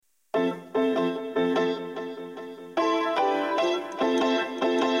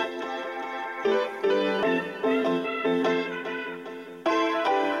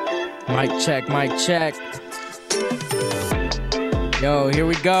Mic check, mic check. Yo, here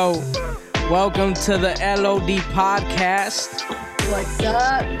we go. Welcome to the LOD podcast. What's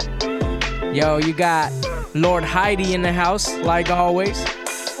up? Yo, you got Lord Heidi in the house, like always.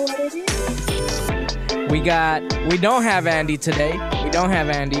 What it is? We don't have Andy today.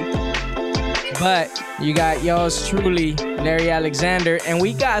 But you got yours truly, Larry Alexander, and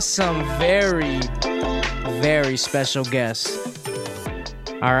we got some very, very special guests.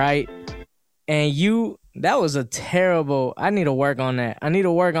 All right. And that was a terrible, I need to work on that. I need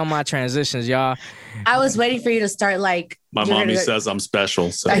to work on my transitions, y'all. I was waiting for you to start like... My mommy says I'm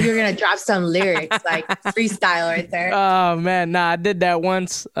special. So you're going to drop some lyrics, like freestyle right there. Oh, man. Nah, I did that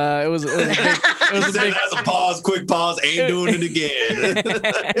once. It was a big... That's a pause, quick pause. Ain't doing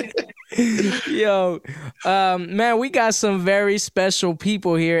it again. Yo, man, we got some very special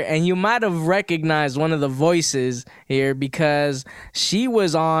people here, and you might have recognized one of the voices here because she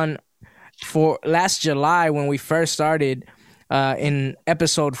was on for last July when we first started in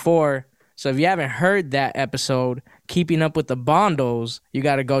episode 4. So if you haven't heard that episode, Keeping Up with the Bondals, you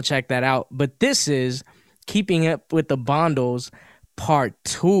got to go check that out. But this is Keeping Up with the Bondals part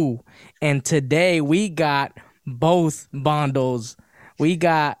 2. And today we got both Bondals. We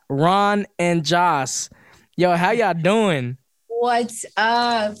got Ron and Joss. Yo, how y'all doing? What's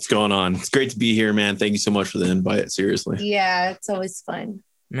up? What's going on? It's great to be here, man. Thank you so much for the invite. Seriously. Yeah, it's always fun.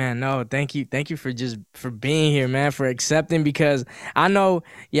 Man, no, thank you for being here, man, for accepting, because I know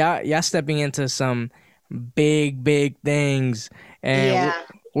y'all stepping into some big things, and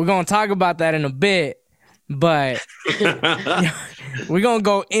we're gonna talk about that in a bit, but we're gonna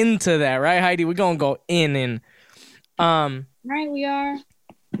go into that, right, Heidi? We're gonna go in. Right, we are.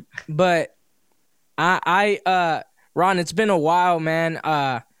 But I Ron, it's been a while, man.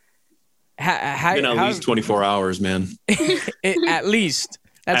 Been at least 24 hours, man. At least.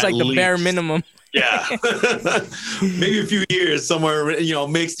 That's like the bare minimum. Yeah. Maybe a few years somewhere,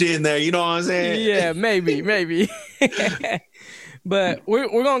 mixed in there. You know what I'm saying? Yeah, maybe. But we're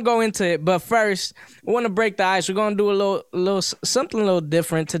going to go into it. But first, we want to break the ice. We're going to do something a little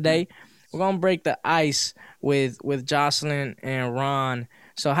different today. We're going to break the ice with Jocelyn and Ron.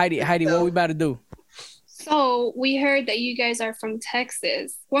 So Heidi, what we about to do? So we heard that you guys are from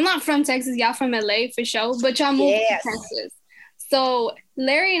Texas. Well, not from Texas. Y'all from LA for sure, but y'all moved to Texas. So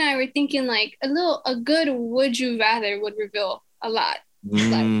Larry and I were thinking like a good would you rather would reveal a lot.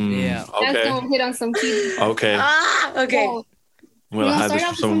 Yeah. Okay. That's gonna hit on some key. Okay. Okay. So, I'm gonna hide this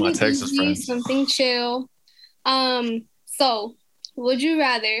from some of my Texas friends. Something chill. So would you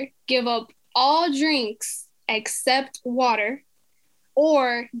rather give up all drinks except water,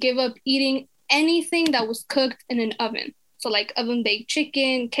 or give up eating anything that was cooked in an oven? So like oven baked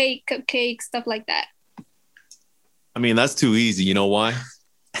chicken, cake, cupcakes, stuff like that. I mean, that's too easy. You know why?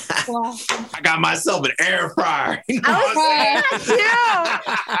 Wow. I got myself an air fryer. I was saying that too.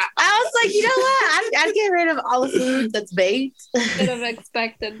 I was like, you know what? I'd get rid of all the food that's baked. Should have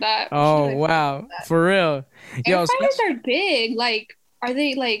expected that. Oh, wow. For real. Air fryers are big. Like, are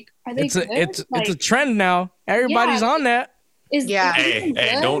they good? It's a trend now. Everybody's on that. Hey,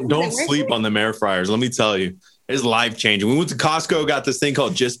 don't sleep on them air fryers. Let me tell you. It's life changing. We went to Costco, got this thing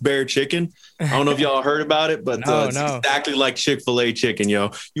called Just Bare Chicken. I don't know if y'all heard about it, but it's exactly like Chick-fil-A chicken,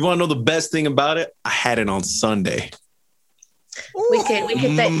 yo. You want to know the best thing about it? I had it on Sunday. We can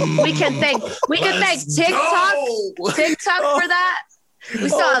thank TikTok for that. We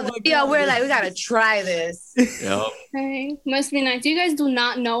saw a video. We're like, we gotta try this. Yep. Okay. Must be nice. You guys do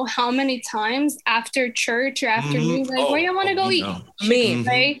not know how many times after church or after news, where you want to go eat? Me,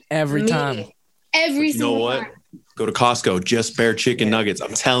 right? Every time. Every single time. You know what? Go to Costco, Just Bare Chicken Nuggets.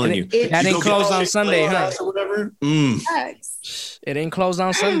 I'm telling you. That ain't closed on Sunday, huh? Or whatever. It ain't closed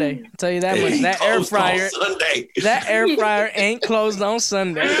on Sunday. I'll tell you that much. That air fryer ain't closed on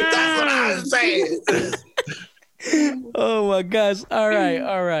Sunday. That's what I was saying. Oh my gosh. All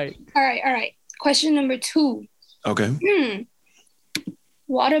right. Question number 2. Okay.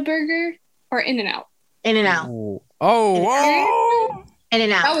 Whataburger or In-N-Out? In-N-Out. Oh.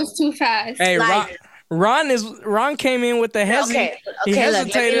 In-N-Out. That was too fast. Hey, Ron came in with the hesitation. He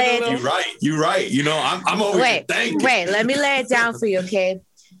hesitated a little. You're right. You know, I'm over here thinking. Wait, let me lay it down for you, okay?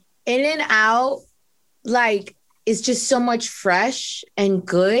 In-N-Out, like, is just so much fresh and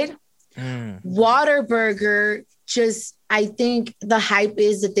good. Whataburger, just, I think the hype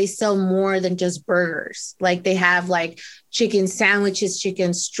is that they sell more than just burgers. Like, they have like chicken sandwiches,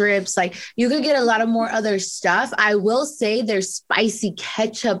 chicken strips. Like, you could get a lot of more other stuff. I will say their spicy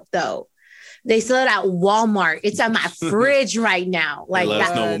ketchup, though. They sell it at Walmart. It's on my fridge right now. Like, let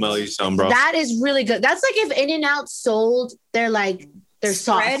us know what melody you sound, bro. That is really good. That's like if In-N-Out sold their like their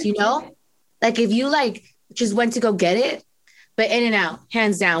sauce, you know? Like if you like just went to go get it, but In-N-Out,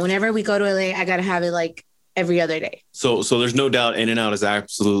 hands down. Whenever we go to LA, I gotta have it like every other day. So there's no doubt In-N-Out is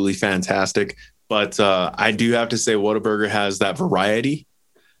absolutely fantastic. But I do have to say Whataburger has that variety.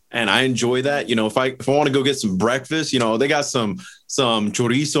 And I enjoy that. You know, if I want to go get some breakfast, you know, they got some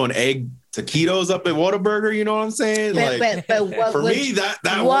chorizo and egg taquitos up at Whataburger. You know what I'm saying? But what for would, me, that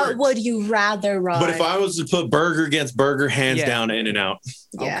what works. would you rather run? But if I was to put burger against burger, hands down, In-N-Out.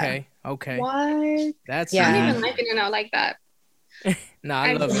 Yeah. Okay. What? That's I don't even like In-N-Out like that. No,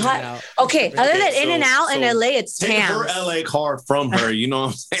 I love In-N-Out. Okay, other than In-N-Out in LA, it's Take Tams. her LA car from her, you know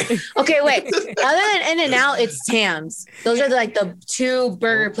what I'm saying? Okay, wait. Other than In-N-Out, it's Tams. Those are like the two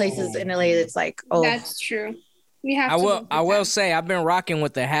burger places in LA that's like, oh. That's true. We have I will say I've been rocking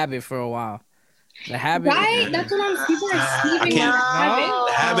with the Habit for a while. The Habit. Right? That's what people are sleeping on.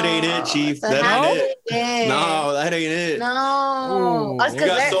 The Habit ain't it, Chief. That ain't it. No, that ain't it. No. You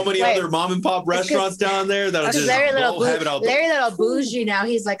got so many other mom and pop restaurants down there that'll just Larry Little bougie now.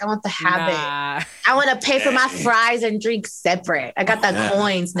 He's like, I want the Habit. I want to pay for my fries and drink separate. I got the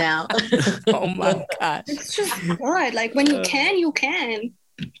coins now. Oh my God. It's just good. Like when you can, you can.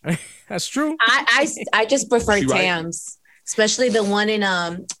 That's true. I just prefer Tams. Especially the one in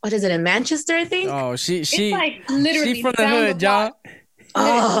what is it, in Manchester, I think? Oh, she it's like literally she from the hood, y'all.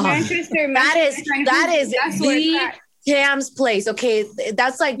 Oh, Manchester, that is the Tam's place. Okay,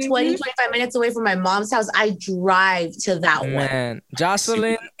 that's like 20, 25 minutes away from my mom's house. I drive to that one. Man,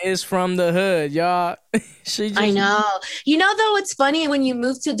 Jocelyn is from the hood, y'all. I know. You know, though, it's funny when you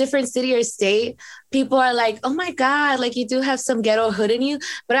move to a different city or state, people are like, oh my God, like you do have some ghetto hood in you.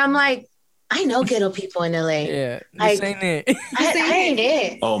 But I'm like, I know ghetto people in LA. Yeah, this ain't it. I ain't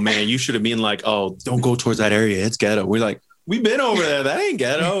it. Oh man, you should have been like, oh, don't go towards that area. It's ghetto. We're like, we've been over there. That ain't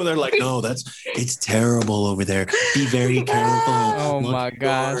ghetto. They're like, no, it's terrible over there. Be very careful. Oh my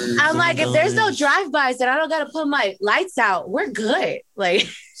gosh. I'm like, if there's no drive-bys, then I don't gotta put my lights out. We're good. Like,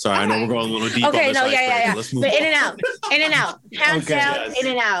 sorry, I know we're going a little deep. Okay, on this yeah. Let's move but on. In-N-Out, hands down,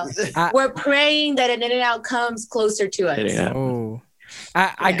 In-N-Out. We're praying that an In-N-Out comes closer to us. Yeah. Oh.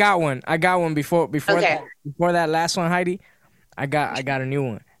 I got one. I got one before that last one, Heidi. I got a new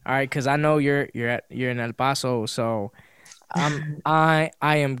one. All right, because I know you're in El Paso, so I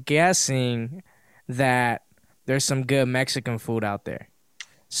am guessing that there's some good Mexican food out there.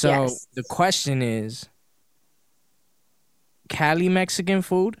 So the question is, Cali Mexican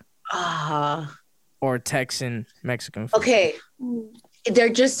food or Texan Mexican food? Okay, they're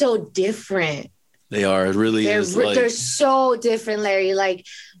just so different. They are. It really is. They're so different, Larry. Like,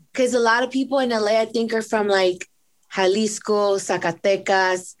 because a lot of people in LA, I think, are from like Jalisco,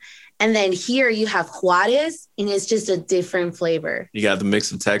 Zacatecas. And then here you have Juarez, and it's just a different flavor. You got the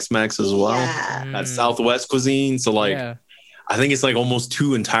mix of Tex-Mex as well. Yeah. That's Southwest cuisine. So, like, I think it's like almost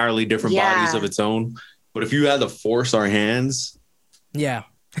two entirely different bodies of its own. But if you had to force our hands. Yeah.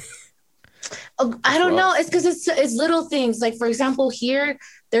 I don't know. It's because it's little things. Like, for example, here,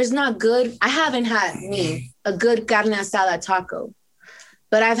 there's not good. I haven't had a good carne asada taco,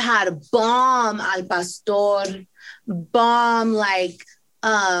 but I've had bomb al pastor, bomb like,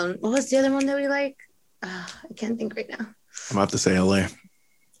 what was the other one that we like? I can't think right now. I'm about to say LA.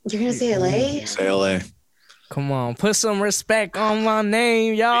 You're going to say LA? Say LA. Come on, put some respect on my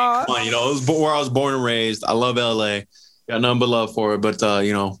name, y'all. Come on, you know, it was where I was born and raised. I love LA. Got nothing but love for it, but,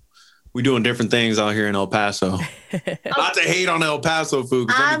 you know, we're doing different things out here in El Paso. Not to hate on El Paso food.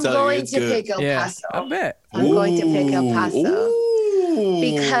 I'm going to pick El Paso. I bet. I'm going to pick El Paso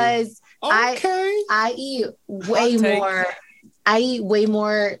because I eat way more. I eat way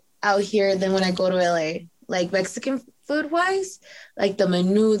more out here than when I go to LA. Like Mexican food wise, like the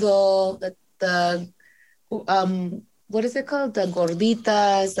menudo, the what is it called? The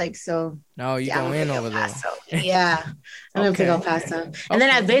gorditas, like so. No, you go in over there. Yeah, I'm gonna pick El Paso. And then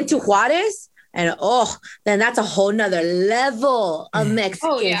I've been to Juarez, and then that's a whole nother level of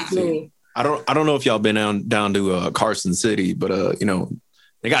Mexican food. I don't know if y'all been down to Carson City, but you know,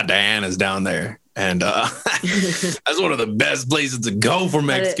 they got Diana's down there. And that's one of the best places to go for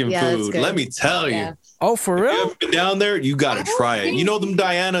Mexican food. Let me tell you. Oh, for real? If you ever been down there, you got to try it. You know them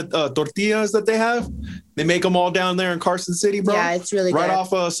Diana tortillas that they have? They make them all down there in Carson City, bro. Yeah, it's really right good.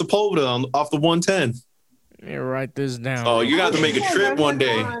 off Sepulveda, off the 110. Let me write this down. Oh, you got to make a trip one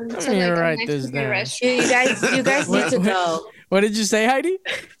day. Let me write this down. You guys need to go. What did you say, Heidi?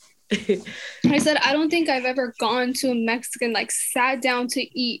 I said, I don't think I've ever gone to a Mexican, like sat down to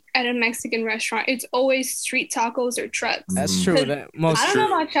eat at a Mexican restaurant. It's always street tacos or trucks. That's true. I don't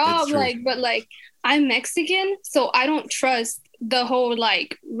know about y'all, but like I'm Mexican, so I don't trust the whole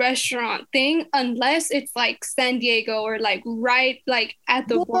like restaurant thing unless it's like San Diego or like right like at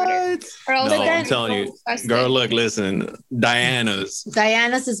the border. Or else, no, I'm telling you, girl, look, listen, Diana's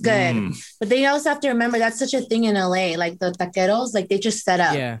is good. But they also have to remember that's such a thing in LA. Like the taqueros, like they just set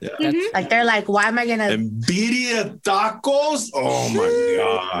up. Yeah. Like they're like, why am I gonna birria tacos? Oh my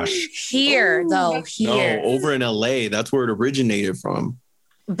gosh. Here. No, over in LA, that's where it originated from.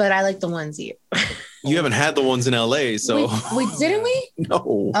 But I like the ones here. You haven't had the ones in LA, so we didn't we?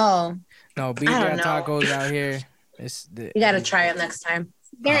 No. Oh. No, birria tacos out here. You gotta try them next time.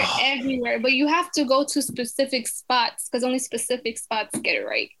 They're everywhere, but you have to go to specific spots because only specific spots get it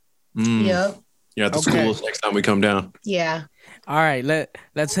right. Yep. You're at the schools next time we come down. Yeah. All right,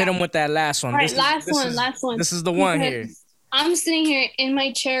 let's hit them with that last one. All right, last one. This is the one here. I'm sitting here in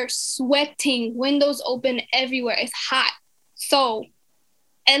my chair sweating, windows open everywhere. It's hot. So,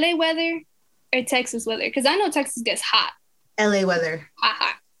 LA weather or Texas weather? Because I know Texas gets hot. LA weather.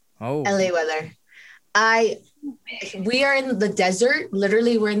 Hot. Oh. LA weather. We are in the desert.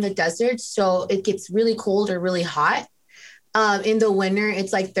 Literally, we're in the desert. So it gets really cold or really hot. In the winter,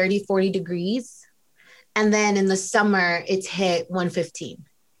 it's like 30, 40 degrees. And then in the summer, it's hit 115.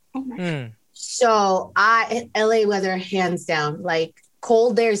 Oh my God. So LA weather, hands down. Like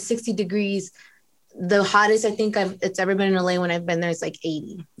cold there is 60 degrees. The hottest I think it's ever been in LA when I've been there is like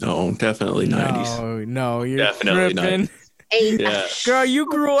 80. No, definitely 90s. No, you're definitely tripping. 90s. Yeah. Girl, you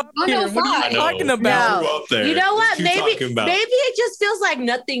grew up here. What are you talking about? Grew up there. You know what? You maybe it just feels like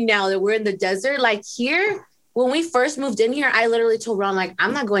nothing now that we're in the desert. Like here, when we first moved in here, I literally told Ron, like,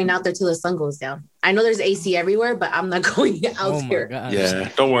 I'm not going out there till the sun goes down. I know there's AC everywhere, but I'm not going out here. Gosh. Yeah,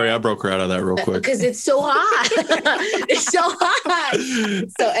 don't worry. I broke her out of that real quick. Because it's so hot. It's so hot.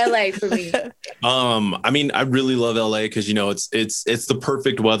 So LA for me. I mean, I really love LA because, you know, it's the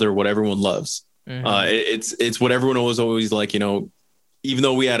perfect weather, what everyone loves. It's what everyone was always like, you know, even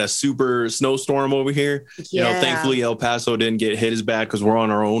though we had a super snowstorm over here, you know, thankfully El Paso didn't get hit as bad because we're on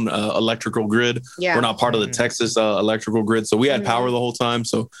our own electrical grid. Yeah. We're not part of the Texas electrical grid. So we had power the whole time.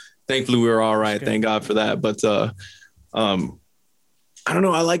 So thankfully we were all right. Thank God for that. But I don't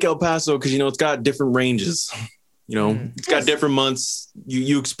know. I like El Paso because, you know, it's got different ranges. You know, it's got different months.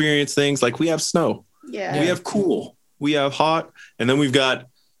 You experience things like we have snow. Yeah. We have cool. We have hot. And then we've got,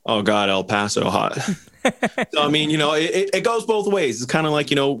 oh God, El Paso hot. So, I mean, you know, it goes both ways. It's kind of like,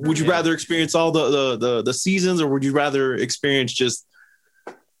 you know, would you rather experience all the seasons or would you rather experience just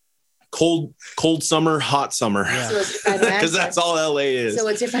cold summer, hot summer? Because that's all LA is. So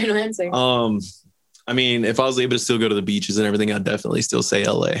what's your final answer? I mean, if I was able to still go to the beaches and everything, I'd definitely still say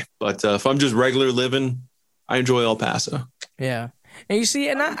LA. But if I'm just regular living, I enjoy El Paso. Yeah. And you see,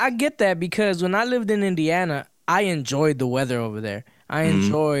 and I get that because when I lived in Indiana, I enjoyed the weather over there. I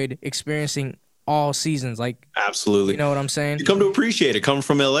enjoyed experiencing all seasons. Like, absolutely. You know what I'm saying? You come to appreciate it coming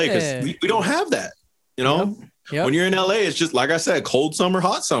from LA because we don't have that. You know, when you're in LA, it's just, like I said, cold summer,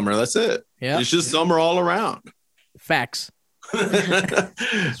 hot summer. That's it. Yeah. It's just summer all around. Facts.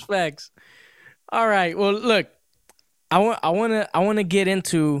 It's facts. All right. Well, look, I want to get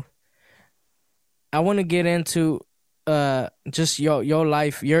into just your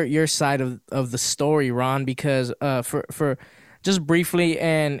life, your side of the story, Ron, because for just briefly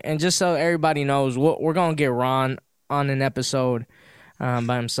and just so everybody knows, we're gonna get Ron on an episode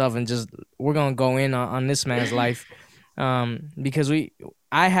by himself, and just we're gonna go in on this man's life because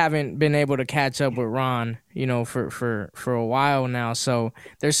I haven't been able to catch up with Ron, you know, for a while now. So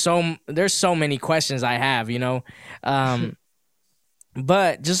there's so many questions I have, you know,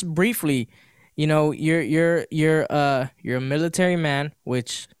 but just briefly, you know, you're a military man,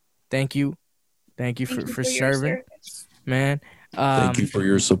 which thank you for serving. Man, thank you for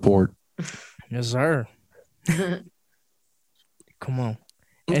your support. Yes, sir. Come on.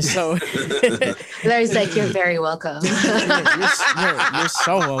 And so Larry's like, you're very welcome. you're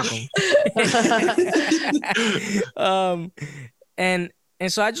so welcome. And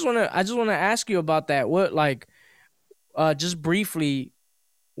so I just want to ask you about that. What, like, just briefly,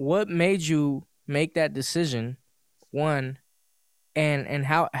 what made you make that decision? One, and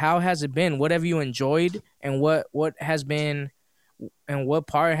how has it been? What have you enjoyed, and what has been, and what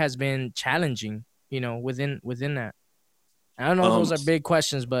part has been challenging, you know, within that? I don't know if those are big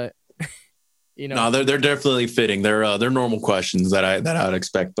questions, but you know, no, they're definitely fitting. They're normal questions that I would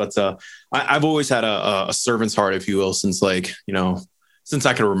expect. But I've always had a servant's heart, if you will, since, like, you know, since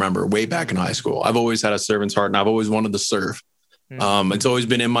I can remember, way back in high school. I've always had a servant's heart, and I've always wanted to serve. It's always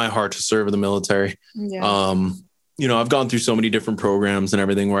been in my heart to serve in the military. Yeah. You know, I've gone through so many different programs and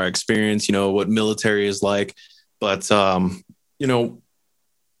everything where I experienced, you know, what military is like. But, you know,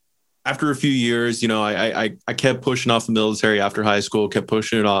 after a few years, I kept pushing off the military after high school, kept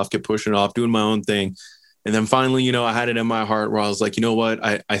pushing it off, doing my own thing. And then finally, I had it in my heart where I was like, you know what,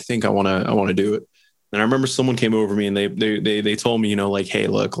 I think I want to do it. And I remember someone came over to me and they told me, like, hey,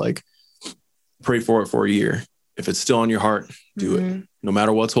 look, like, pray for it for a year. If it's still on your heart, do it. No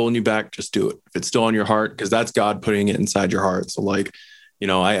matter what's holding you back, just do it. If it's still on your heart, because that's God putting it inside your heart. So like,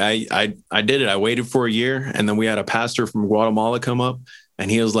 I did it. I waited for a year, and then we had a pastor from Guatemala come up, and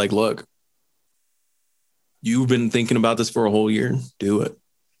he was like, look, you've been thinking about this for a whole year. Do it.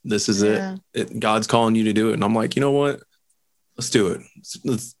 This is it. God's calling you to do it. And I'm like, you know what? Let's do it.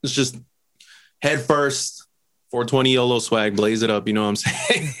 Let's just head first. 420 YOLO swag, blaze it up, you know what I'm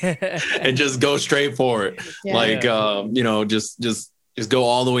saying? And just go straight for it. Yeah. Like, just go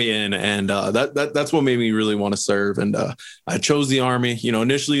all the way in. And that's what made me really want to serve. And I chose the Army,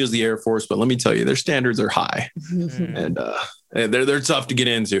 initially as the Air Force, but let me tell you, their standards are high. And they're tough to get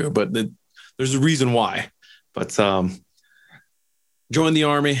into, but there's a reason why. But joined the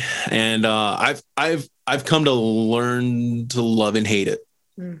Army, and I've come to learn to love and hate it.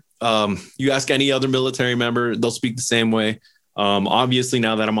 You ask any other military member, they'll speak the same way. Obviously,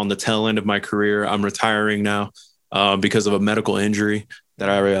 now that I'm on the tail end of my career, I'm retiring now because of a medical injury that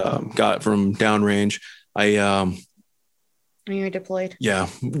I got from downrange. You're deployed? Yeah.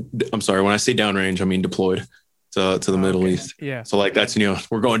 I'm sorry. When I say downrange, I mean deployed to the Middle East. Yeah. So like that's,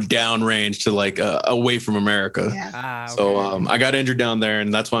 we're going downrange to like away from America. Yeah. Okay. So I got injured down there,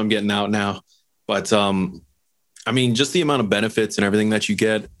 and that's why I'm getting out now. But I mean, just the amount of benefits and everything that you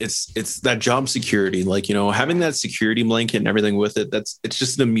get, it's that job security, like, having that security blanket and everything with it. It's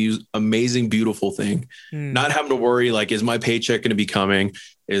just an amazing, beautiful thing. Not having to worry, like, is my paycheck going to be coming?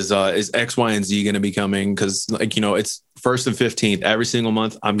 Is X, Y, and Z going to be coming? Cause like, it's 1st and 15th every single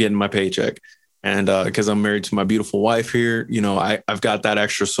month I'm getting my paycheck. And cause I'm married to my beautiful wife here, I've got that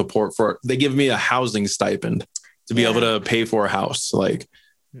extra support they give me a housing stipend to be able to pay for a house. Like,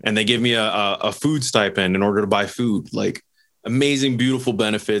 and they give me a food stipend in order to buy food, like amazing, beautiful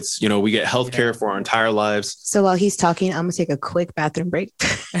benefits. We get healthcare for our entire lives. So while he's talking, I'm gonna take a quick bathroom break.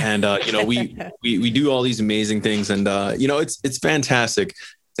 And, we do all these amazing things, and, it's fantastic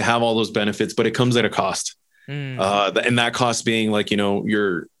to have all those benefits, but it comes at a cost. And that cost being like,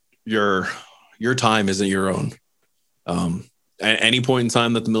 your time isn't your own. At any point in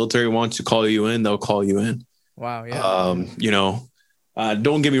time that the military wants to call you in, they'll call you in. Wow. Yeah.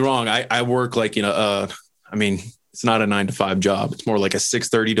 Don't get me wrong. I work like, I mean, it's not a 9-to-5 job. It's more like a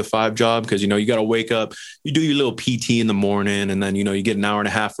 6:30 to 5 job. Cause you got to wake up, you do your little PT in the morning, and then, you get an hour and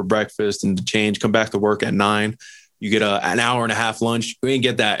a half for breakfast and to change, come back to work at 9. You get an hour and a half lunch. You ain't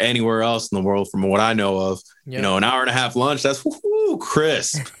get that anywhere else in the world from what I know of. Yep. An hour and a half lunch, that's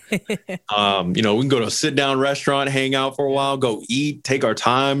crisp. We can go to a sit down restaurant, hang out for a while, go eat, take our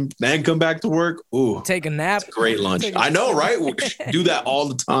time, then come back to work. Ooh, take a nap. Great lunch. I know, right? We do that all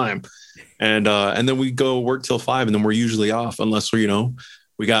the time. And then we go work till 5, and then we're usually off unless we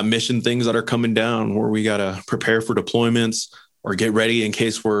got mission things that are coming down where we got to prepare for deployments or get ready in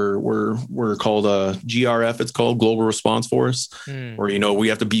case we're called GRF. It's called Global Response Force, or, we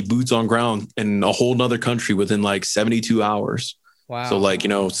have to be boots on ground in a whole nother country within like 72 hours. Wow. So like,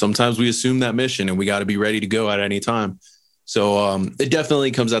 sometimes we assume that mission and we got to be ready to go at any time. So it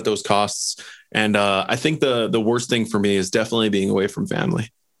definitely comes at those costs. And I think the worst thing for me is definitely being away from family.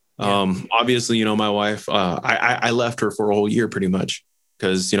 Yeah. Obviously, my wife, I left her for a whole year pretty much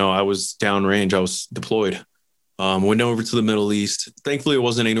because, I was downrange. I was deployed. Went over to the Middle East. Thankfully, it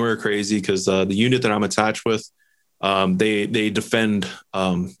wasn't anywhere crazy because the unit that I'm attached with, they defend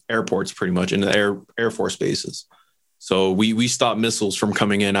airports pretty much in the Air Force bases. So we stop missiles from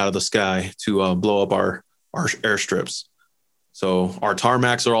coming in out of the sky to blow up our airstrips. So our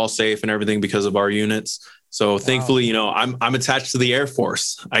tarmacs are all safe and everything because of our units. So thankfully, I'm attached to the Air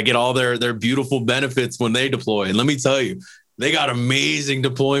Force. I get all their beautiful benefits when they deploy. And let me tell you, they got amazing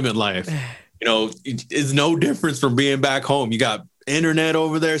deployment life. It's no difference from being back home. You got internet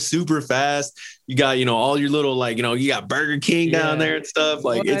over there super fast. You got, all your little, you got Burger King down there and stuff.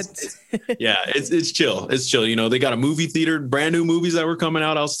 Like it's chill. It's chill. They got a movie theater, brand new movies that were coming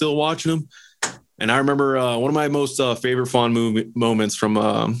out. I was still watching them. And I remember one of my most favorite fond moments from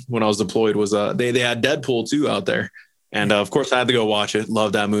when I was deployed was they had Deadpool 2 out there. And of course I had to go watch it.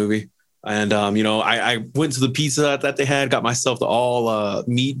 Love that movie. And, I went to the pizza that they had, got myself the all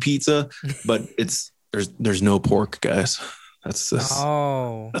meat pizza, but there's no pork, guys. That's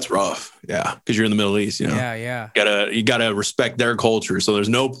rough. Yeah. Cause you're in the Middle East, Yeah. You gotta respect their culture. So there's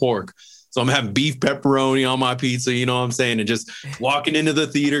no pork. So I'm having beef pepperoni on my pizza, you know what I'm saying? And just walking into the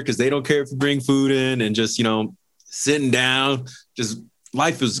theater cause they don't care if you bring food in and just, sitting down, just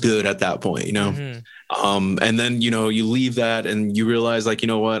life is good at that point, you know? Mm-hmm. And then, you know, you leave that and you realize like, you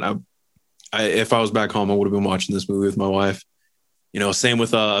know what, if I was back home, I would have been watching this movie with my wife, you know, same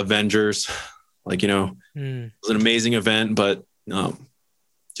with Avengers, like, you know, it was an amazing event, but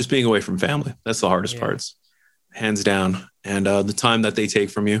just being away from family, that's the hardest parts, hands down. And the time that they take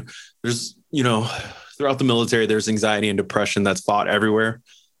from you, there's, you know, throughout the military, there's anxiety and depression that's fought everywhere.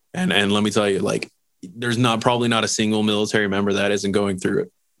 And let me tell you, like, there's probably not a single military member that isn't going through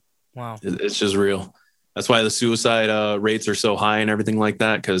it. Wow. It's just real. That's why the suicide rates are so high and everything like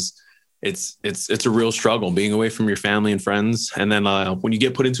that. Cause it's a real struggle being away from your family and friends. And then when you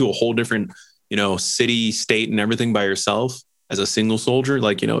get put into a whole different, you know, city, state and everything by yourself as a single soldier,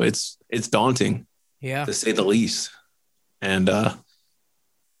 like, you know, it's daunting, to say the least. And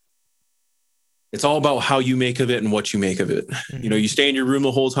it's all about how you make of it and what you make of it. Mm-hmm. You know, you stay in your room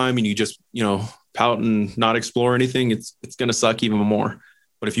the whole time and you just, you know, pout and not explore anything. It's going to suck even more.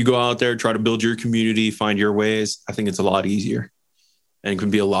 But if you go out there, try to build your community, find your ways, I think it's a lot easier and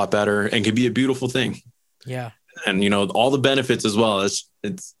can be a lot better and can be a beautiful thing. Yeah. And, you know, all the benefits as well.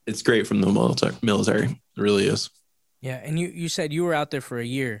 It's great from the military. It really is. Yeah. And you said you were out there for a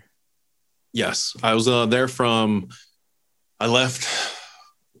year. Yes. I was there I left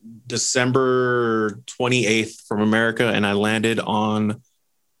December 28th from America and I landed on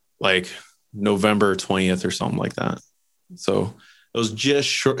like November 20th or something like that. So it was just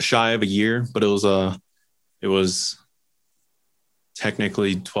shy of a year, but it was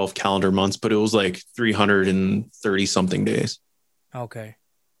technically 12 calendar months, but it was like 330 something days. Okay.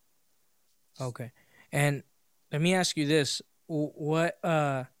 And let me ask you this. What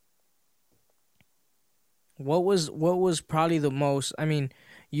was probably the most, I mean,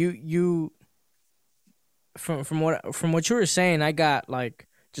 you from what you were saying, I got like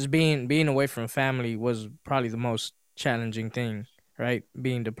just being away from family was probably the most challenging thing, right?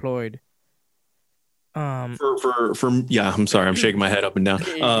 Being deployed. I'm sorry, I'm shaking my head up and down.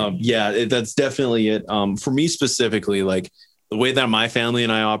 That's definitely it. For me specifically, like the way that my family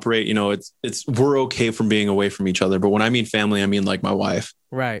and I operate, you know, we're okay from being away from each other. But when I mean family, I mean like my wife,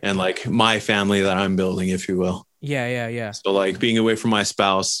 right? And like my family that I'm building, if you will. Yeah. So like being away from my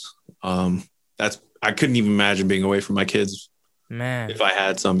spouse, I couldn't even imagine being away from my kids, man, if I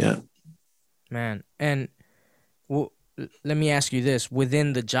had some yet. Man, and let me ask you this: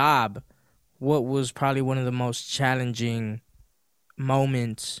 within the job, what was probably one of the most challenging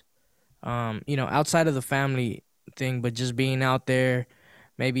moments? You know, outside of the family thing, but just being out there,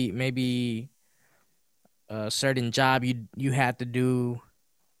 maybe a certain job you had to do,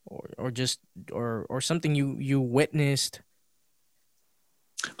 or something you witnessed.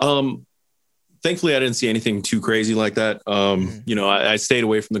 Thankfully I didn't see anything too crazy like that. You know, I stayed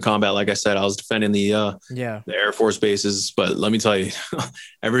away from the combat. Like I said, I was defending the Air Force bases, but let me tell you,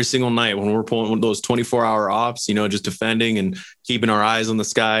 every single night when we're pulling those 24-hour ops, you know, just defending and keeping our eyes on the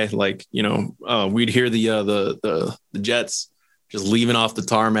sky, like, you know, we'd hear the jets just leaving off the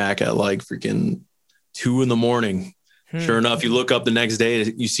tarmac at like freaking 2 a.m. Sure enough, you look up the next day,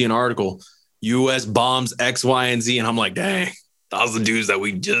 you see an article, U.S. bombs X, Y, and Z. And I'm like, dang, that was the dudes that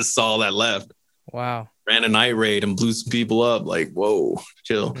we just saw that left. Wow. Ran a night raid and blew some people up. Like, whoa,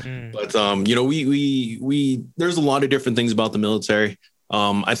 chill. But, you know, we there's a lot of different things about the military.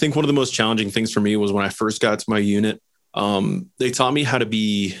 I think one of the most challenging things for me was when I first got to my unit. They taught me how to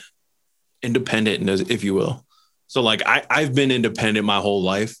be independent, if you will. So like, I've been independent my whole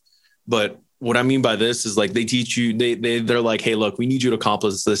life, but what I mean by this is like, they teach you, they're like, hey, look, we need you to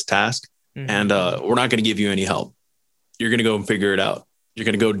accomplish this task. And we're not going to give you any help. You're going to go and figure it out. You're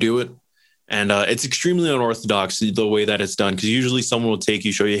going to go do it. And it's extremely unorthodox the way that it's done. Cause usually someone will take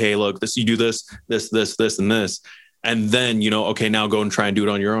you, show you, hey, look, you do this, and this. And then, you know, okay, now go and try and do it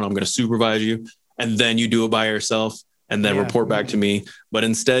on your own. I'm going to supervise you. And then you do it by yourself and then report back to me. But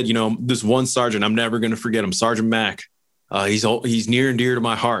instead, you know, this one sergeant, I'm never going to forget him, Sergeant Mack. He's near and dear to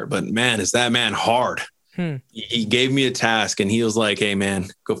my heart, but man, is that man hard. He gave me a task and he was like, hey man,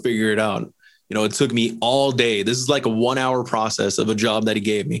 go figure it out. You know, it took me all day. This is like a 1-hour process of a job that he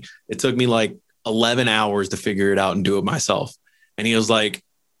gave me. It took me like 11 hours to figure it out and do it myself. And he was like,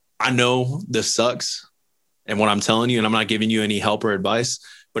 I know this sucks. And what I'm telling you, and I'm not giving you any help or advice,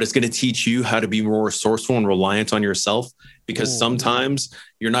 but it's going to teach you how to be more resourceful and reliant on yourself, because sometimes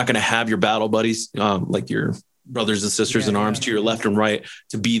you're not going to have your battle buddies, like your brothers and sisters in arms to your left and right,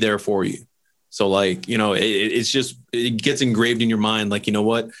 to be there for you. So like, you know, it gets engraved in your mind. Like, you know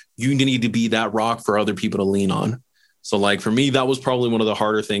what, you need to be that rock for other people to lean on. So like, for me, that was probably one of the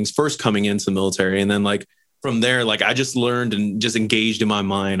harder things first coming into the military. And then like, from there, like I just learned and just engaged in my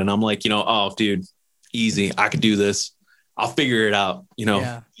mind. And I'm like, you know, oh dude, easy. I could do this. I'll figure it out. You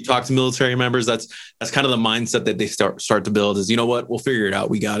know, you talk to military members, that's kind of the mindset that they start to build is, you know what, we'll figure it out.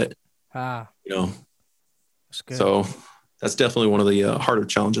 We got it. You know, that's good. So that's definitely one of the harder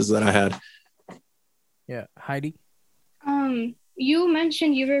challenges that I had. Yeah. Heidi? You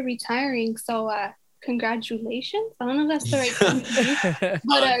mentioned you were retiring. So, congratulations. I don't know if that's the right thing,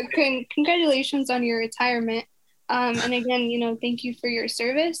 but congratulations on your retirement. And again, you know, thank you for your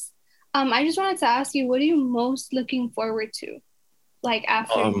service. I just wanted to ask you, what are you most looking forward to, like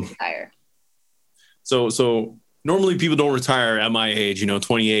after you retire? So normally people don't retire at my age, you know,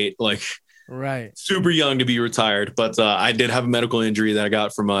 28, like super young to be retired. But I did have a medical injury that I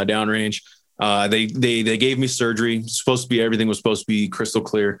got from downrange. They gave me surgery. Everything was supposed to be crystal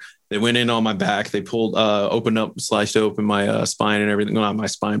clear. They went in on my back. They pulled, sliced open my spine and everything. Well, not my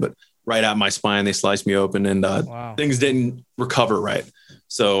spine, but right at my spine. They sliced me open, and things didn't recover right.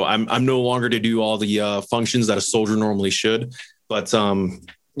 So I'm no longer to do all the functions that a soldier normally should. But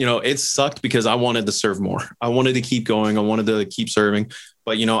you know, it sucked because I wanted to serve more. I wanted to keep going. I wanted to keep serving.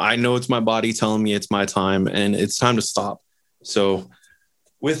 But you know, I know it's my body telling me it's my time and it's time to stop. So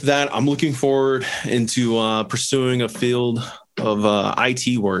with that, I'm looking forward into pursuing a field of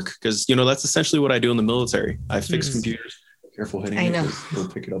IT work, because, you know, that's essentially what I do in the military. I fix computers. Careful hitting it. We'll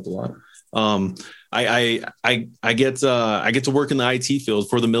pick it up a lot. I get to work in the IT field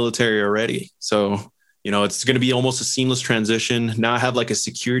for the military already. So, you know, it's going to be almost a seamless transition. Now I have like a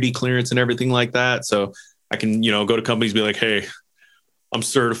security clearance and everything like that. So I can, you know, go to companies and be like, hey, I'm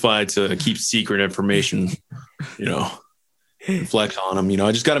certified to keep secret information, you know. Flex on them. You know,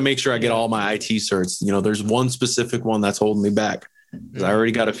 I just got to make sure I get all my IT certs. You know, there's one specific one that's holding me back, because I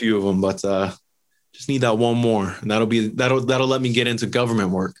already got a few of them, but just need that one more, and that'll let me get into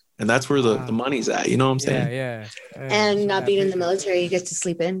government work, and that's where the money's at. You know what I'm saying? Yeah. And not being in the military, you get to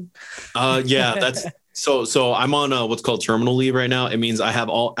sleep in. Yeah, that's so I'm on what's called terminal leave right now. It means I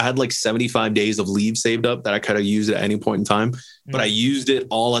had like 75 days of leave saved up that I could have used at any point in time, but I used it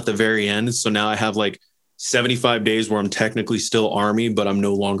all at the very end. So now I have like 75 days where I'm technically still Army, but I'm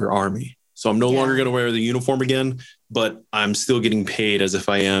no longer Army. So I'm no longer going to wear the uniform again, but I'm still getting paid as if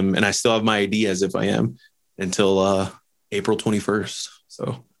I am. And I still have my ID as if I am until April 21st.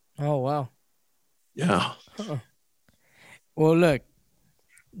 So. Oh, wow. Yeah. Huh. Well, look,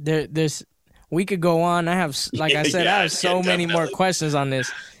 we could go on. I have, like I said, I have so many more questions on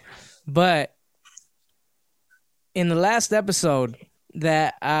this, but in the last episode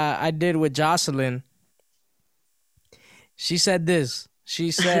that I did with Jocelyn, she said this. She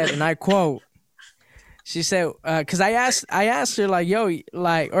said, and I quote, she said, because I asked her, like, yo,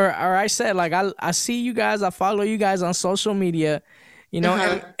 like, or I said, like, I see you guys, I follow you guys on social media, you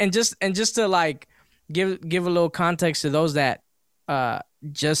know, and just to like give a little context to those that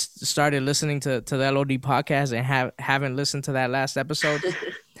just started listening to the LOD podcast and haven't listened to that last episode.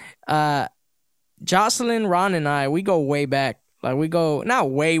 Jocelyn, Ron, and I, we go way back. Like, we go not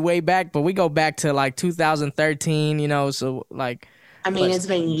way back, but we go back to like 2013, you know, so like, I mean, it's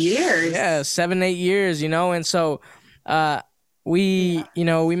been years. Yeah, 7-8 years, you know. And so we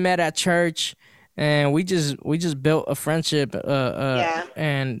met at church, and we just built a friendship.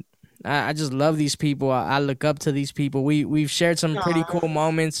 And I just love these people. I look up to these people. We've shared some pretty cool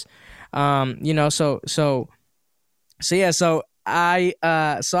moments. You know, so I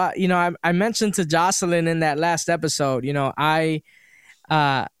mentioned to Jocelyn in that last episode, you know, I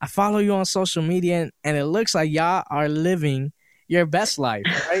follow you on social media, and it looks like y'all are living your best life,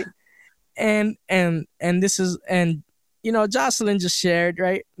 right? and this is, and you know, Jocelyn just shared,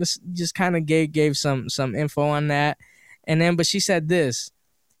 right? This just kind of gave some info on that, and then but she said this.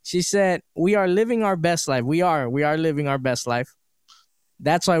 She said, "We are living our best life. We are living our best life.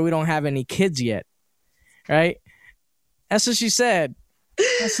 That's why we don't have any kids yet, right?" That's what she said.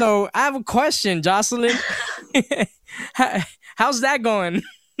 So I have a question, Jocelyn. How's that going?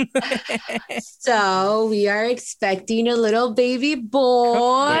 So we are expecting a little baby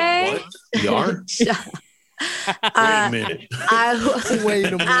boy. Wait, what? We are? Wait a minute.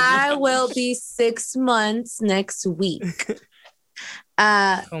 I will be 6 months next week.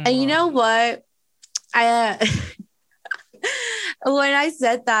 And you know what? When I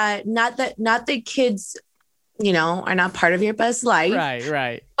said that, not that kids, you know, are not part of your best life.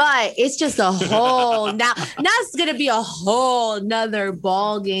 Right. But it's just a whole, now it's going to be a whole nother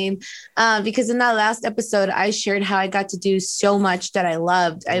ball game. Because in that last episode, I shared how I got to do so much that I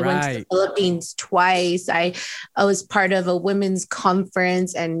loved. I went to the Philippines twice. I was part of a women's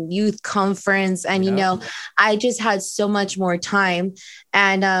conference and youth conference. And, you know, I just had so much more time.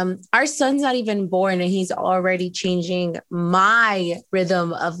 And our son's not even born, and he's already changing my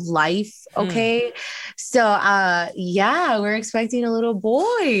rhythm of life. Okay. So Yeah, we're expecting a little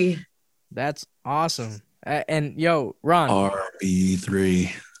boy. That's awesome. And yo, Ron.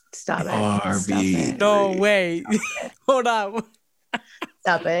 RB3. Stop it. RB. No way. Hold on.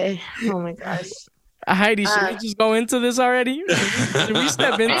 Stop it. Oh my gosh. Heidi, should we just go into this already? Should we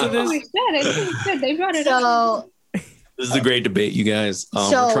step into this? I think we said they brought it So, up. This is a great debate, you guys.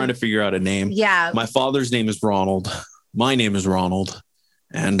 We're trying to figure out a name. Yeah. My father's name is Ronald. My name is Ronald.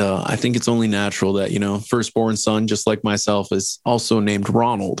 And I think it's only natural that, firstborn son, just like myself, is also named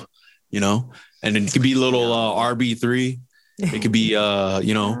Ronald, and it could be little RB3. It could be,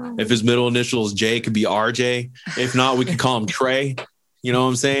 if his middle initial is J, it could be RJ. If not, we could call him Trey. You know what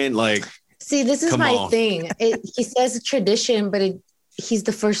I'm saying? Like, see, this is my thing. He says a tradition, but he's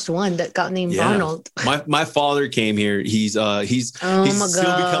the first one that got named Ronald. My father came here. He's still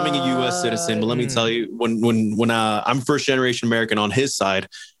becoming a U.S. citizen. But let me tell you, when I'm first generation American on his side,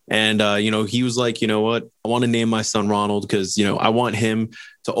 and he was like, you know what, I want to name my son Ronald because I want him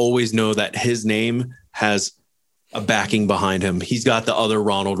to always know that his name has a backing behind him. He's got the other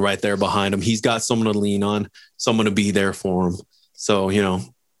Ronald right there behind him. He's got someone to lean on, someone to be there for him. So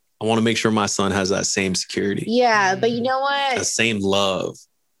I want to make sure my son has that same security. Yeah, but you know what? The same love.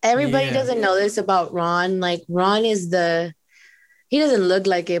 Everybody doesn't know this about Ron. Like, Ron is he doesn't look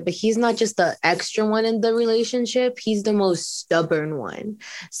like it, but he's not just the extra one in the relationship. He's the most stubborn one.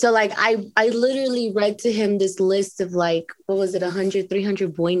 So, like, I literally read to him this list of, like, what was it, 100,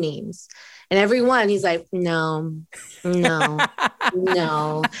 300 boy names. And every one, he's like, no. No.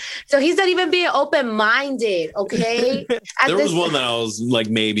 So he's not even being open-minded, okay? There was one that I was like,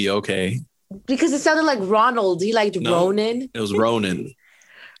 maybe, okay. Because it sounded like Ronald. He liked Ronan. It was Ronan.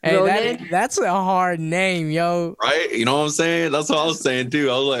 Hey, that's a hard name, yo. Right? You know what I'm saying? That's what I was saying,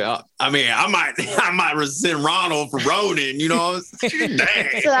 too. I was like, I might rescind Ronald for Ronan, Dang.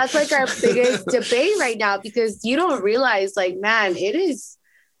 So that's like our biggest debate right now because you don't realize, like, man, it is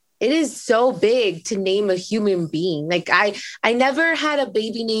so big to name a human being. Like I never had a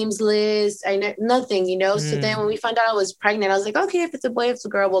baby names list. Nothing, So then when we found out I was pregnant, I was like, okay, if it's a boy, if it's a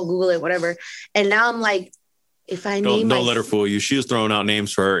girl, we'll Google it, whatever. And now I'm like, if I name don't let her fool you. She was throwing out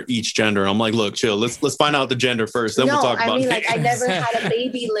names for each gender. And I'm like, look, chill. Let's find out the gender first. Then we'll talk about names. Like I never had a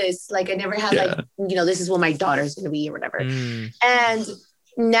baby list. Like I never had this is what my daughter's going to be or whatever. And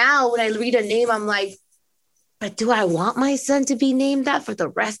now when I read a name, I'm like, but do I want my son to be named that for the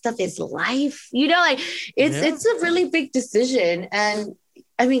rest of his life? It's a really big decision. And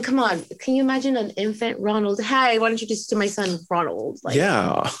I mean, come on. Can you imagine an infant Ronald? Hey, why don't you just do my son Ronald?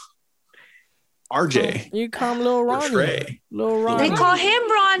 RJ. You call him Lil Ronnie. Trey. Lil Ronnie. They call him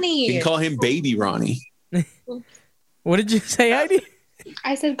Ronnie. You can call him Baby Ronnie. What did you say, Heidi?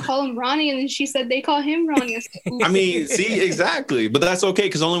 I said call him Ronnie, and then she said they call him Ronnie. I mean, see, exactly. But that's okay,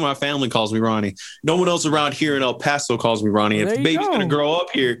 because only my family calls me Ronnie. No one else around here in El Paso calls me Ronnie. If the baby's going to grow up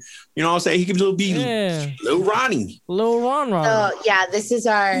here, I'll say he can still be Lil Ronnie. Lil Ron. Oh, yeah, this is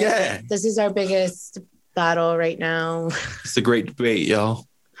our biggest battle right now. It's a great debate, y'all.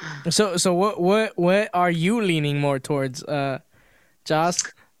 So what are you leaning more towards, Joss?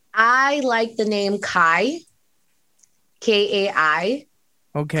 I like the name Kai. Kai.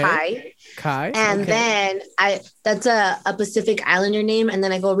 Okay. Kai. And then that's a Pacific Islander name. And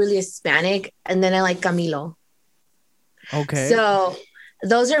then I go really Hispanic. And then I like Camilo. Okay. So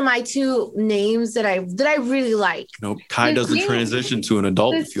those are my two names that I really like. Nope. Kai doesn't transition to an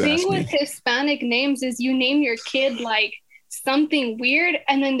adult, if you ask me. The thing with Hispanic names is you name your kid like something weird,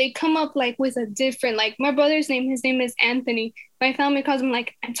 and then they come up like with a different, like my brother's name, his name is Anthony. My family calls him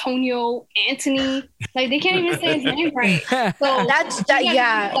like Antonio, Anthony. Like they can't even say his name right. So that's that.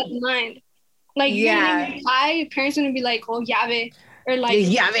 Yeah. Mind. Like my parents gonna be like, oh Yave, or like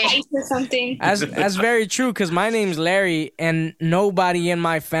Yave or something. That's very true, because my name's Larry, and nobody in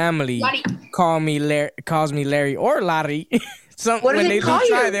my family calls me Larry or Larry. What do they call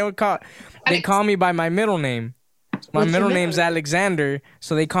you? They call me by my middle name. My middle name's Alexander,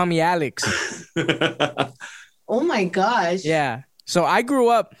 so they call me Alex. Oh my gosh. Yeah. So I grew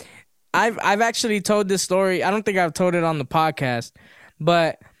up, I've actually told this story. I don't think I've told it on the podcast,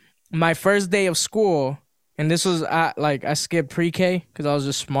 but my first day of school, and this was I skipped pre-K because I was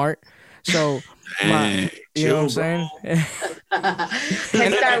just smart. So you know what I'm saying?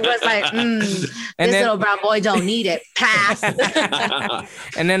 And Star was like, this little brown boy don't need it. Pass.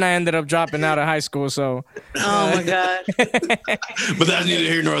 And then I ended up dropping out of high school. So, oh my god! But that's neither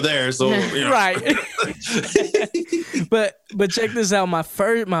here nor there. So right. But check this out.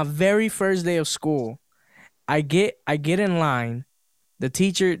 My very first day of school, I get in line. The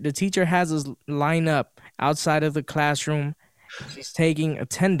teacher has us line up outside of the classroom. She's taking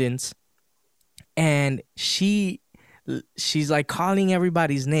attendance. and she's like calling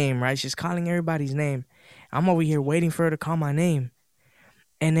everybody's name, right? She's calling everybody's name. I'm over here waiting for her to call my name.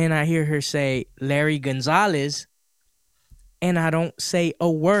 And then I hear her say Larry Gonzalez, and I don't say a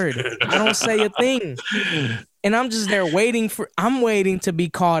word. I don't say a thing. And I'm just there waiting to be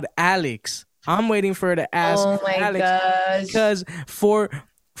called Alex. I'm waiting for her to ask Alex. Gosh. Because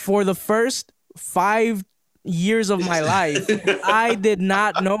for the first 5 years of my life, I did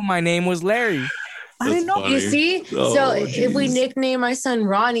not know my name was Larry. I didn't know. Funny. You see? So if we nickname our son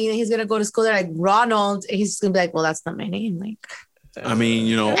Ronnie, and he's going to go to school, they're like, Ronald, he's just going to be like, well, that's not my name. Like, I mean,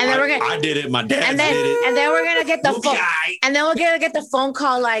 you know, and then I did it. My dad did it. And then we're going to get the phone. And then we're going to get the phone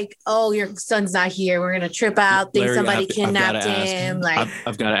call like, oh, your son's not here. We're going to trip out. Think somebody kidnapped him. Like,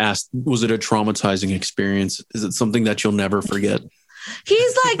 I've got to ask, was it a traumatizing experience? Is it something that you'll never forget?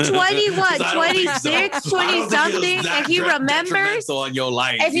 He's like 26, 20 something, and he remembers on your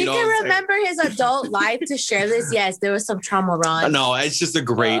life. If you can remember his adult life to share this, yes, there was some trauma, Ron. No, it's just a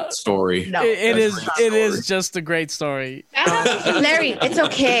great story. No, it is just a great story. Larry, it's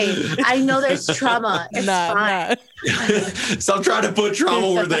okay. I know there's trauma. It's fine. Stop trying to put trauma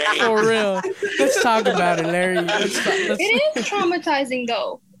where they for real. Let's talk about it, Larry. It is traumatizing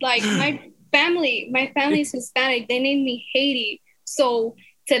though. Like my family's Hispanic. They named me Haiti. So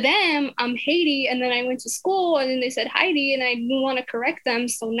to them, I'm Haiti, and then I went to school, and then they said Heidi, and I didn't want to correct them.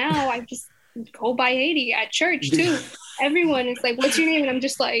 So now I just go by Haiti at church too. Everyone is like, "What's your name?" And I'm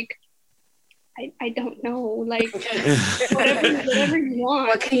just like, I don't know, like whatever you want.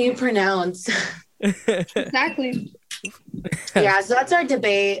 What can you pronounce? Exactly. Yeah, so that's our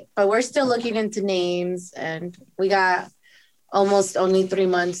debate, but we're still looking into names, and we got almost only 3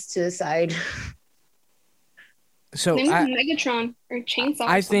 months to decide. So maybe Megatron or Chainsaw.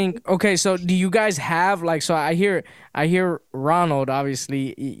 I think okay. So do you guys have like? So I hear Ronald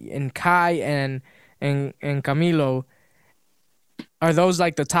obviously, and Kai and Camilo. Are those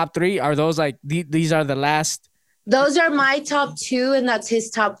like the top three? Are those like these are the last? Those are my top two, and that's his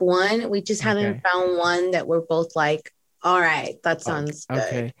top one. We just haven't found one that we're both like, all right, that sounds good.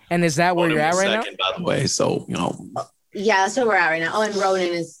 Okay. And is that where you're at right now? By the way, so you know. Yeah, that's where we're at right now. Oh, and Ronan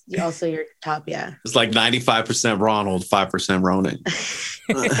is also your top, yeah. It's like 95% Ronald, 5% Ronan.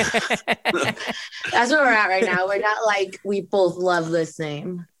 That's where we're at right now. We're not like we both love this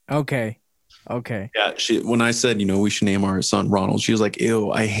name. Okay. Yeah, when I said, you know, we should name our son Ronald, she was like,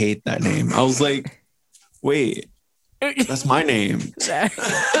 ew, I hate that name. I was like, wait, that's my name.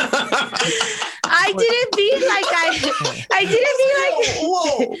 I didn't mean like I didn't mean like.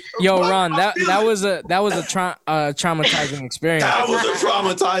 Whoa. Yo, Ron, that was a traumatizing experience. That was a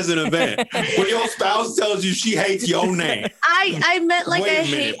traumatizing event. When your spouse tells you she hates your name. I meant like Wait I a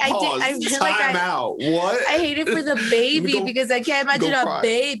minute, hate. I did. I meant like Time out. What? I hate it for the baby because I can't imagine a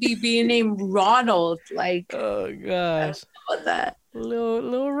baby being named Ronald. Like, oh gosh, what that.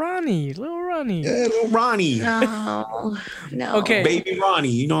 Little Ronnie. Yeah, little Ronnie. No. Okay, baby Ronnie.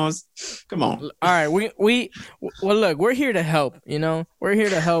 You know, come on. All right, we look, we're here to help. You know, we're here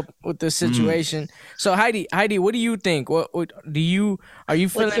to help with this situation. So Heidi, what do you think? What do you are you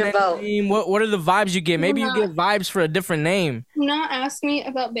feeling? Name? What are the vibes you get? Maybe you get vibes for a different name. Do not ask me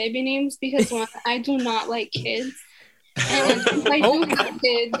about baby names because I do not like kids. And if I do have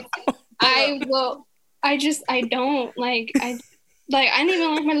kids, I don't like. I didn't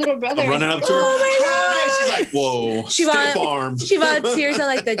even like my little brother. I'm running up to her. Oh my God. She's like, whoa. She volunteers at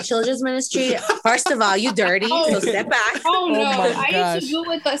like the children's ministry. First of all, you dirty, so step back. Oh no. I used to do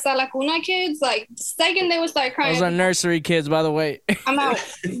with the Salacuna kids. Like, second they would start crying. Those are nursery kids, by the way. I'm out.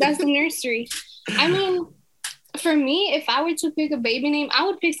 That's the nursery. I mean, for me, if I were to pick a baby name, I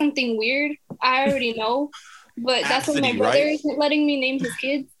would pick something weird. I already know. But that's what my brother isn't letting me name his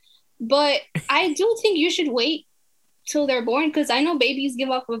kids. But I do think you should wait till they're born, because I know babies give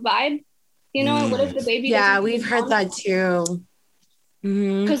off a vibe, you know. What if the baby? Yeah, we've heard that too.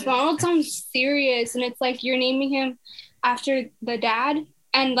 Because Ronald sounds serious, and it's like you're naming him after the dad,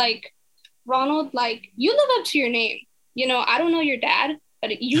 and like Ronald, like you live up to your name. You know, I don't know your dad,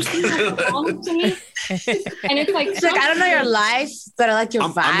 but you seem like Ronald to me, and it's like I don't know your life, but I like your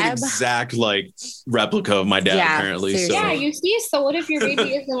vibe. I'm an exact like replica of my dad, apparently. Seriously. So. Yeah, you see. So what if your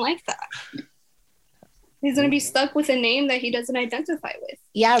baby isn't like that? He's going to be stuck with a name that he doesn't identify with.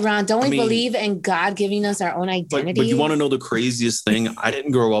 Yeah, Ron, don't we believe in God giving us our own identity? But you want to know the craziest thing? I didn't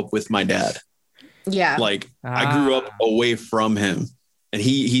grow up with my dad. Yeah. Like, I grew up away from him. And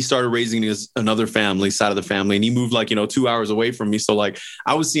he started raising another family, side of the family. And he moved 2 hours away from me. So like,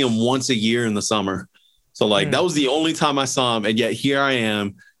 I would see him once a year in the summer. So like, that was the only time I saw him. And yet here I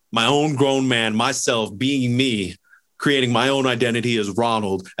am, my own grown man, myself being me, creating my own identity as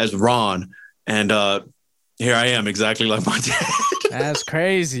Ronald, as Ron. And here I am, exactly like my dad. That's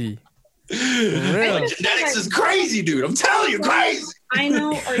crazy. Really? Genetics is crazy, dude. I'm telling you, crazy. I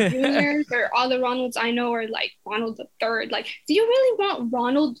know our juniors or all the Ronalds I know are like Ronald the Third. Like, do you really want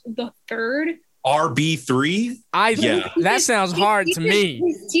Ronald the Third? RB3? That sounds hard to me.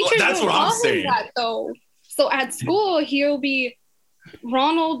 Teachers that's what I'm saying. That, though. So at school, he'll be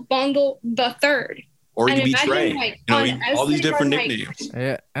Ronald Bundle the Third. Or you and could be Trey. Like, all these different nicknames.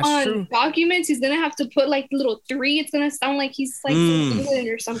 Yeah, that's on true. documents, he's gonna have to put like the little 3. It's gonna sound like he's like from England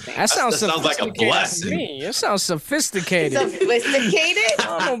or something. That sounds like a blessing. It sounds sophisticated.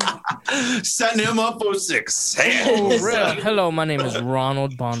 Setting him up for success. Hello, my name is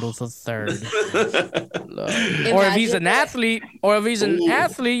Ronald Bondals III. Or if he's an athlete,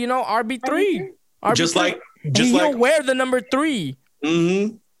 you know, RB3. Just like he'll wear the number 3.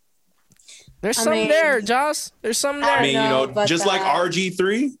 Mm-hmm. There's some there, Josh. There's some there. I mean, just like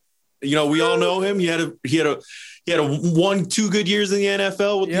RG3, you know, we all know him. He had a 1-2 good years in the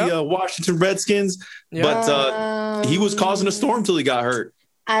NFL with the Washington Redskins, but he was causing a storm till he got hurt.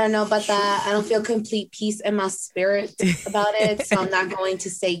 I don't know about that. I don't feel complete peace in my spirit about it, so I'm not going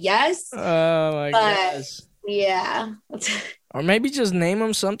to say yes. Oh my gosh. Yeah. Or maybe just name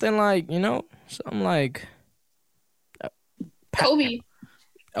him something like, you know, something like Kobe.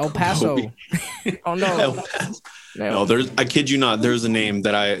 El Paso. Oh no. No, I kid you not. There's a name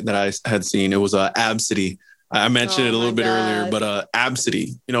that I had seen. It was Absidy. I mentioned it a little bit earlier, but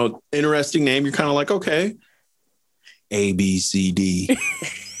Absidy. You know, interesting name. You're kind of like, okay, ABCD.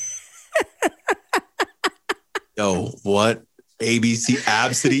 Yo, what? ABC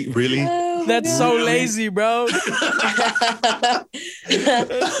Absidy? Really? That's so lazy, bro.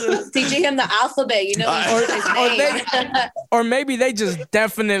 Teaching him the alphabet, you know. Or maybe they just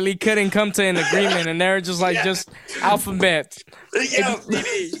definitely couldn't come to an agreement, and they're just like just alphabet. Yeah,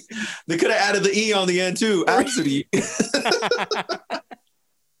 they could have added the E on the end too. Absidy.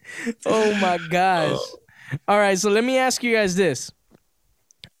 Oh my gosh! All right, so let me ask you guys this.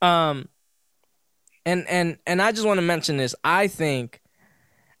 And I just want to mention this. I think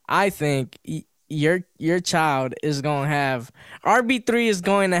your child is going to have RB3 is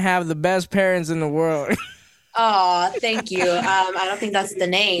going to have the best parents in the world. Oh, thank you. I don't think that's the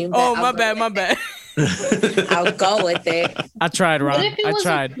name. Oh, my bad. I'll go with it. I tried, Ron. What if it was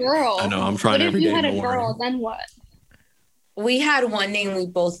a girl? I know, I'm trying every day. What if you had a girl, then what? We had one name we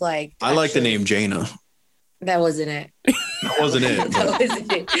both liked. I like the name Jaina. That wasn't it. That wasn't it.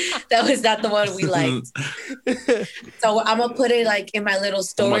 That was not the one we liked. So I'm gonna put it like in my little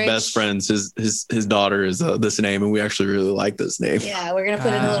storage. One of my best friends, his daughter is this name, and we actually really like this name. Yeah, we're gonna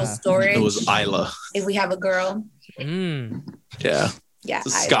put it in a little storage. It was Isla. If we have a girl. Yeah. Yeah. It's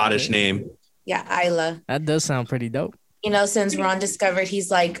a Scottish name. Yeah, Isla. That does sound pretty dope. You know, since Ron discovered he's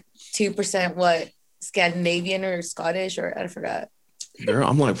like 2% what? Scandinavian or Scottish or I forgot. Girl,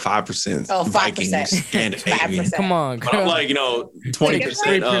 I'm like 5%. Oh, 5%. Vikings, Scandinavian. 5%. Come on, girl. I'm like,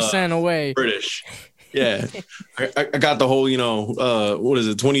 20% away. British. Yeah. I got the whole, what is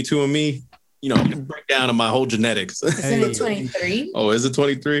it, 22andMe? Breakdown of my whole genetics. Isn't it 23? Oh, is it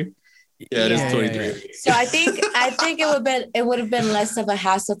 23? Yeah, it is 23. Yeah. So I think it would have been less of a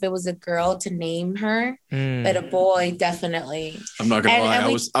hassle if it was a girl to name her, but a boy definitely. I'm not gonna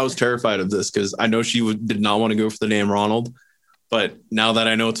lie, I was terrified of this because I know she did not want to go for the name Ronald, but now that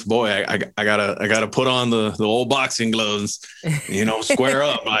I know it's a boy, I gotta put on the old boxing gloves, square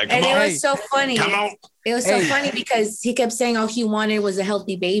up. Like, and it was so funny. Come on. It was so funny because he kept saying all he wanted was a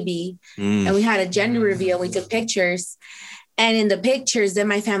healthy baby, and we had a gender reveal. We took pictures. And in the pictures, then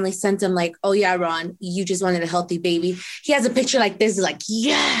my family sent him like, oh, yeah, Ron, you just wanted a healthy baby. He has a picture like this, like,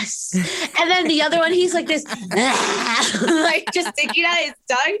 yes. And then the other one, he's like this, like just sticking out his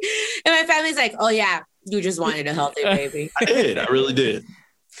tongue. And my family's like, oh, yeah, you just wanted a healthy baby. I did. I really did.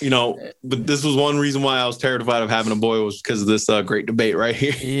 But this was one reason why I was terrified of having a boy was because of this great debate right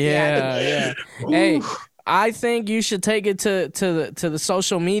here. Yeah. Hey. I think you should take it to the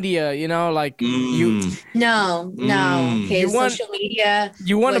social media, like you. No. Okay, social media.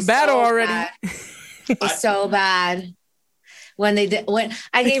 You won a battle already. It was so bad. When I gave Ron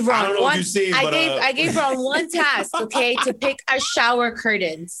I gave Ron one task, okay, to pick our shower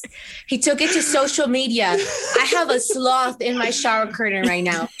curtains. He took it to social media. I have a sloth in my shower curtain right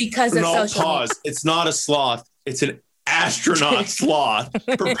now because of social media. It's not a sloth. It's an astronaut sloth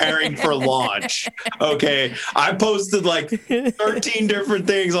preparing for launch. Okay, I posted like 13 different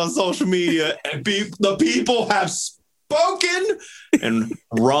things on social media, and the people have spoken, and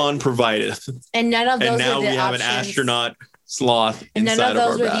Ron provided. And none of those. And now were the we have options. an astronaut sloth. And none of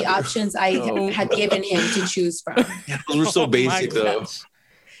those were bathroom. the options I had given him to choose from. Yeah, those were so basic though.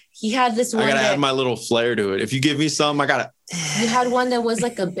 He had this one. I gotta add my little flair to it. If you give me some, I gotta. You had one that was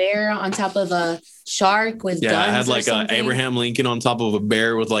like a bear on top of a shark with guns. I had like Abraham Lincoln on top of a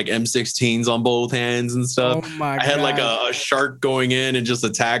bear with like M16s on both hands and stuff. Oh my I had like a shark going in and just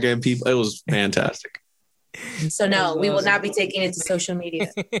attacking people. It was fantastic. So no, we will not be taking it to social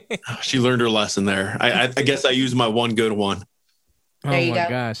media. She learned her lesson there. I guess I used my one good one. There you go.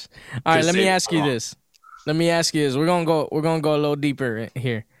 Gosh. All right, let me ask you this. We're gonna go a little deeper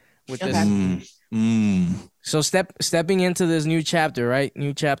here with this. So stepping into this new chapter, right?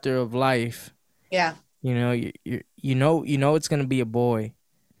 New chapter of life. Yeah. You know it's gonna be a boy.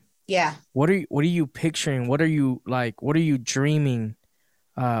 Yeah. What are you picturing? What are you dreaming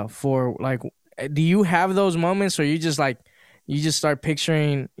for? Like, do you have those moments or you just start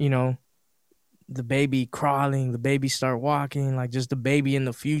picturing, the baby crawling, the baby start walking, like just the baby in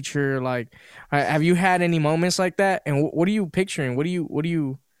the future? Like, have you had any moments like that? And what are you picturing? What are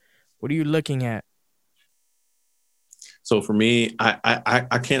you looking at? So for me,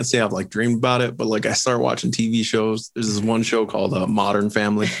 I can't say I've like dreamed about it, but like I started watching TV shows. There's this one show called Modern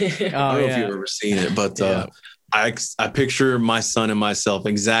Family. I don't know if you've ever seen it, but I picture my son and myself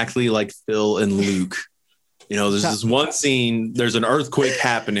exactly like Phil and Luke. There's this one scene, there's an earthquake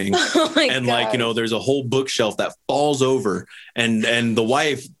happening and God. There's a whole bookshelf that falls over and the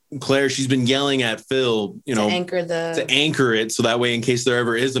wife, Claire, she's been yelling at Phil, to anchor it. So that way, in case there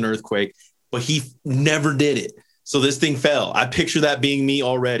ever is an earthquake, but he never did it. So this thing fell. I picture that being me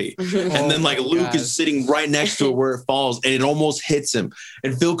already. And then like Luke is sitting right next to it where it falls and it almost hits him.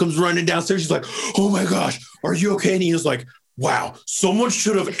 And Phil comes running downstairs. He's like, oh my gosh, are you okay? And he was like, wow, someone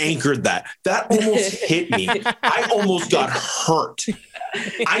should have anchored that. That almost hit me. I almost got hurt.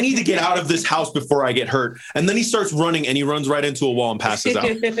 I need to get out of this house before I get hurt. And then he starts running and he runs right into a wall and passes out.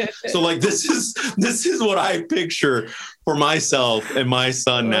 So like, this is what I picture for myself and my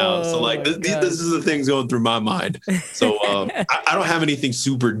son now. So like, this is the things going through my mind. So I don't have anything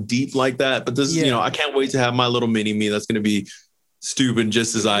super deep like that, but this is, I can't wait to have my little mini me. That's going to be stupid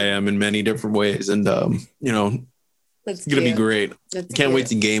just as I am in many different ways. And, it's going to be great. Can't wait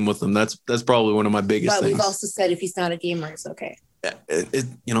to game with them. That's probably one of my biggest things. But we've also said if he's not a gamer, it's okay.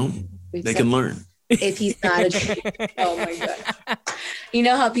 They can learn. If he's not a gamer. Oh my God. You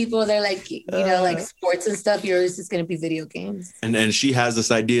know how people, they're like, like sports and stuff, yours is going to be video games. And she has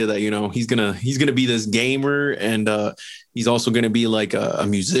this idea that, he's going to be this gamer and he's also going to be like a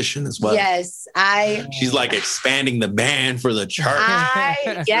musician as well. Yes. She's like expanding the band for the church.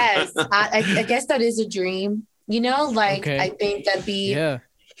 I guess that is a dream. I think that'd be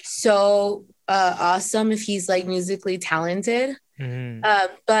so awesome if he's like musically talented. Mm-hmm.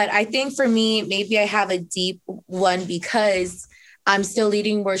 But I think for me, maybe I have a deep one because I'm still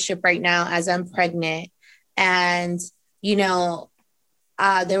leading worship right now as I'm pregnant. And,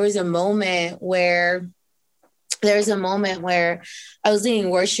 there was a moment where I was leading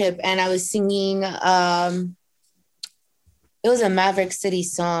worship and I was singing, it was a Maverick City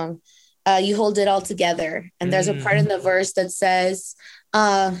song. You hold it all together. And there's a part in the verse that says,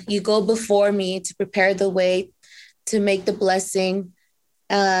 you go before me to prepare the way to make the blessing.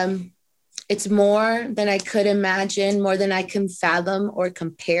 It's more than I could imagine, more than I can fathom or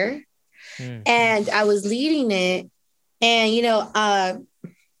compare. And I was leading it and,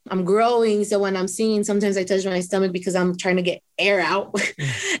 I'm growing. So when I'm singing, sometimes I touch my stomach because I'm trying to get air out.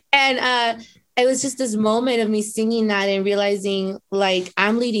 And, it was just this moment of me singing that and realizing like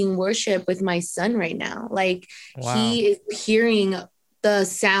I'm leading worship with my son right now. Like He is hearing the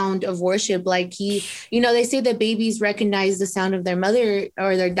sound of worship. Like they say that babies recognize the sound of their mother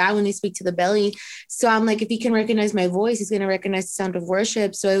or their dad when they speak to the belly. So I'm like, if he can recognize my voice, he's going to recognize the sound of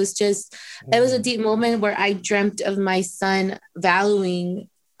worship. So it was a deep moment where I dreamt of my son valuing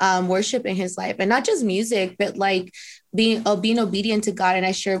worship in his life and not just music, but like being obedient to God. And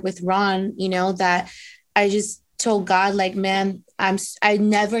I shared with Ron, that I just told God, like, man, I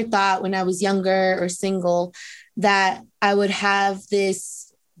never thought when I was younger or single that I would have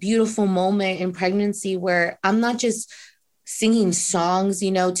this beautiful moment in pregnancy where I'm not just singing songs,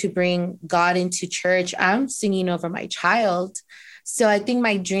 to bring God into church. I'm singing over my child. So I think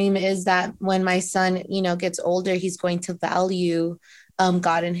my dream is that when my son, gets older, he's going to value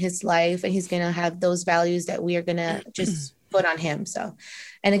God in his life, and he's going to have those values that we are going to just put on him. So,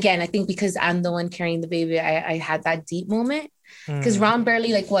 and again, I think because I'm the one carrying the baby, I had that deep moment because Ron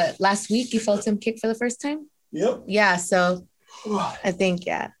barely last week you felt him kick for the first time. Yep. Yeah. So I think,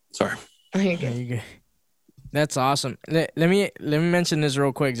 Sorry. Oh, you're good. That's awesome. Let me mention this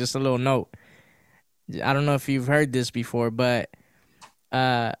real quick. Just a little note. I don't know if you've heard this before, but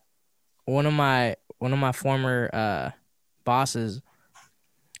one of my former bosses,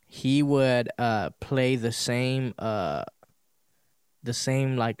 he would play the same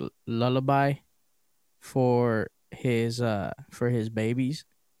like lullaby for his babies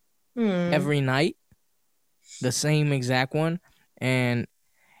every night, the same exact one, and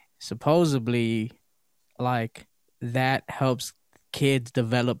supposedly like that helps kids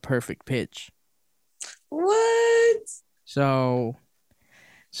develop perfect pitch. What? So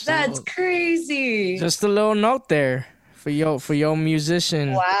that's crazy. Just a little note there for your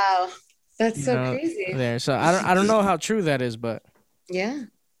musician. Wow, that's so crazy. There, so I don't know how true that is, but yeah.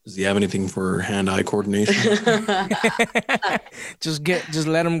 Does he have anything for hand-eye coordination? just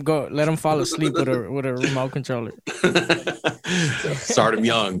let him go. Let him fall asleep with a remote controller. Start him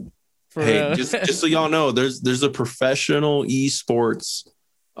young. Hey, just so y'all know, there's a professional esports.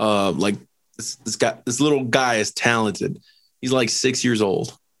 Like this little guy is talented. He's like 6 years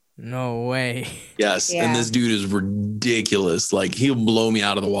old. No way. Yes, yeah. And this dude is ridiculous. Like he'll blow me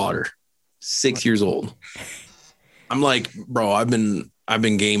out of the water. 6 years old. I'm like, bro, I've been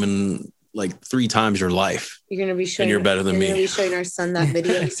gaming like 3 times your life. You're gonna be showing. And you're better than me. You're gonna be showing our son that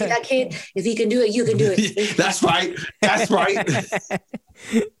video. You see that kid? If he can do it, you can do it. That's right. That's right.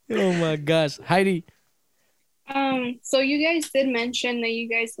 Oh my gosh, Heidi. So you guys did mention that you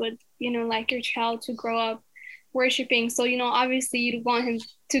guys would, like your child to grow up worshiping. So, obviously you'd want him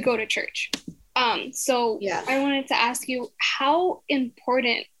to go to church. So yeah. I wanted to ask you, how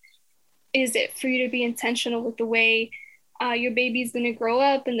important is it for you to be intentional with the way your baby's going to grow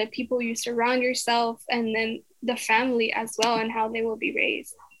up and the people you surround yourself and then the family as well and how they will be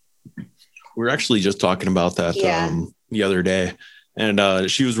raised? We're actually just talking about that the other day. And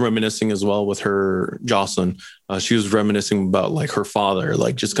she was reminiscing as well with her Jocelyn. She was reminiscing about like her father,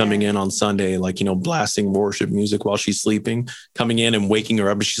 like just coming in on Sunday, like, blasting worship music while she's sleeping, coming in and waking her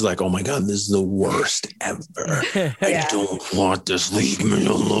up. And she's like, oh my God, this is the worst ever. I don't want this. Leave me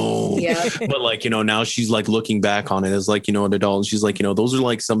alone. Yeah. But like, now she's like looking back on it as like, an adult. And she's like, those are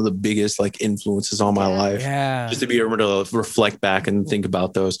like some of the biggest like influences on my life. Yeah. Just to be able to reflect back and think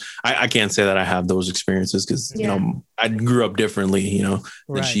about those. I can't say that I have those experiences because, I grew up differently,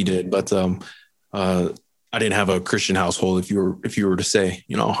 than she did. But I didn't have a Christian household. If you were to say,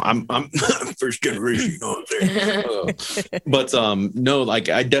 I'm first generation, what I'm saying? But no, like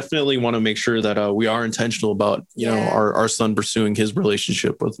I definitely want to make sure that we are intentional about our son pursuing his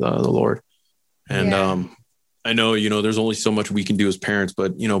relationship with the Lord. And I know there's only so much we can do as parents,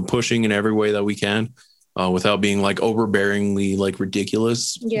 but pushing in every way that we can. Without being like overbearingly like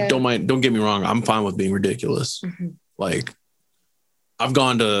ridiculous. Yeah. Don't get me wrong. I'm fine with being ridiculous. Mm-hmm. Like I've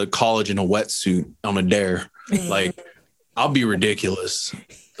gone to college in a wetsuit on a dare. Like I'll be ridiculous.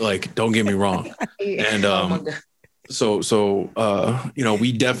 Like, don't get me wrong. And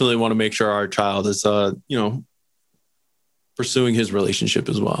we definitely want to make sure our child is pursuing his relationship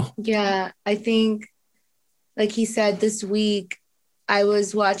as well. Yeah, I think like he said this week, I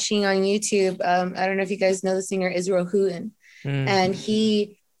was watching on YouTube. I don't know if you guys know the singer Israel Houghton, and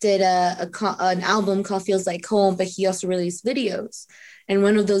he did an album called Feels Like Home, but he also released videos. And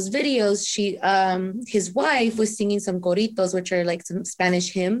one of those videos, his wife was singing some coritos, which are like some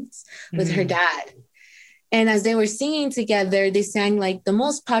Spanish hymns, with her dad. And as they were singing together, they sang like the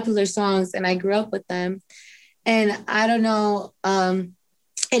most popular songs, and I grew up with them. And I don't know,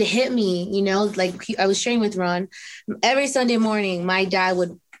 it hit me, like I was sharing with Ron. Every Sunday morning, my dad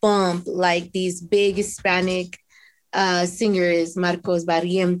would bump like these big Hispanic singers, Marcos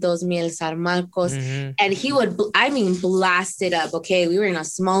Barrientos, Miel San Marcos, and he would, blast it up. Okay, we were in a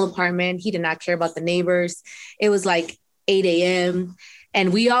small apartment. He did not care about the neighbors. It was like 8 a.m.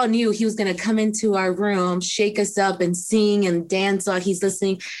 and we all knew he was going to come into our room, shake us up and sing and dance while he's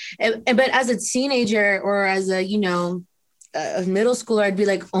listening. But as a teenager or as a middle schooler, I'd be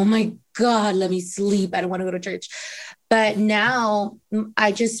like, oh my God, let me sleep. I don't want to go to church. But now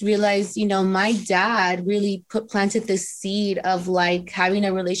I just realized, my dad really planted this seed of like having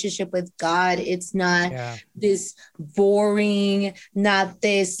a relationship with God. It's not this boring, not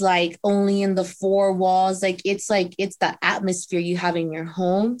this like only in the four walls. Like it's the atmosphere you have in your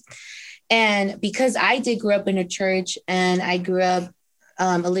home. And because I did grow up in a church and I grew up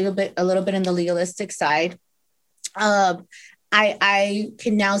a little bit in the legalistic side, I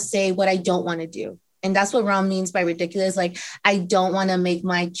can now say what I don't want to do. And that's what Ron means by ridiculous. Like, I don't want to make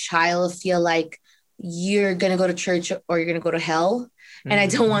my child feel like you're going to go to church or you're going to go to hell. And I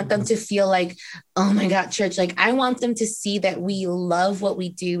don't want them to feel like, oh my God, church. Like, I want them to see that we love what we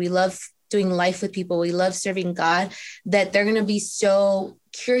do. We love doing life with people, we love serving God, that they're going to be so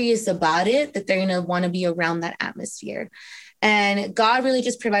curious about it that they're going to want to be around that atmosphere. And God really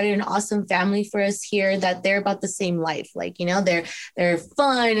just provided an awesome family for us here that they're about the same life. Like, you know, they're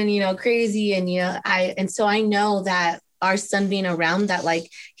fun and, you know, crazy. And, you know, so I know that our son being around that, like,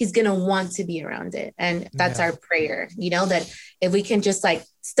 he's going to want to be around it. And that's our prayer, you know, that if we can just like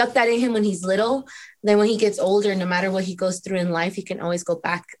stuck that in him when he's little, then when he gets older, no matter what he goes through in life, he can always go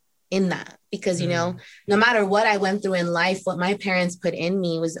back in that. Because, you know, no matter what I went through in life, what my parents put in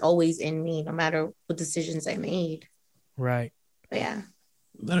me was always in me, no matter what decisions I made. Right. But yeah.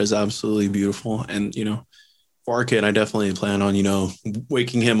 That is absolutely beautiful. And, you know, for our kid, I definitely plan on, you know,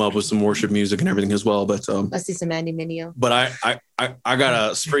 waking him up with some worship music and everything as well. But let's see some Andy Mineo. But I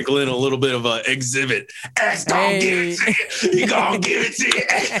gotta sprinkle in a little bit of a exhibit. X gonna give it to you. He gonna give it to you.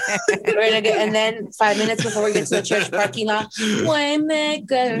 We're gonna get, and then 5 minutes before we get to the church parking lot,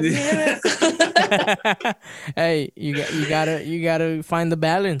 Waymaker. Hey, you gotta find the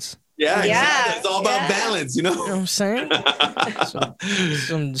balance. Yeah, exactly. It's all about balance, you know? You know what I'm saying?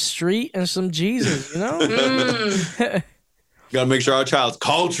 some street and some Jesus, you know? Gotta make sure our child's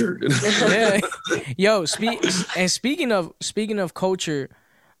cultured. Yo, speaking of culture,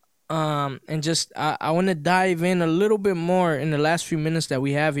 and just I want to dive in a little bit more in the last few minutes that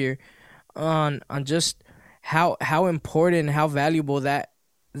we have here on just how important, how valuable that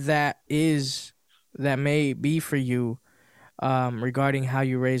may be for you. Regarding how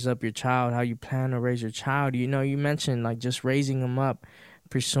you raise up your child, how you plan to raise your child. You know, you mentioned like just raising them up,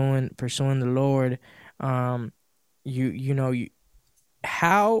 pursuing the Lord. How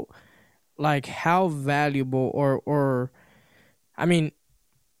valuable or I mean,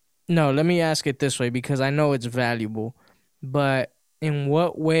 no, let me ask it this way, because I know it's valuable, but in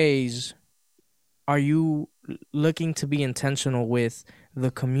what ways are you looking to be intentional with the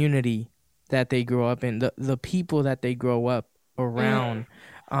community that they grow up in, the people that they grow up around?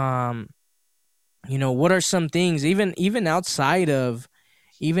 You know, what are some things even outside of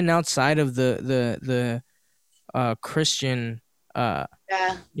the Christian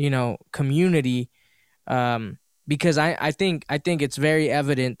you know, community, because I think it's very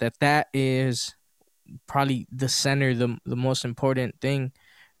evident that is probably the center, the most important thing,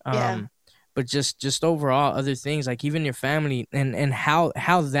 but just overall other things, like even your family and how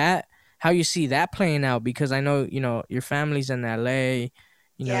you see that playing out, because I know, you know, your family's in LA,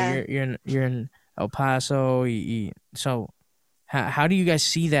 you know, you're in El Paso, so how do you guys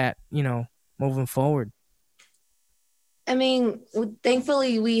see that, you know, moving forward? I mean,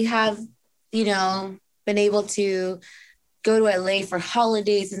 thankfully we have, you know, been able to go to LA for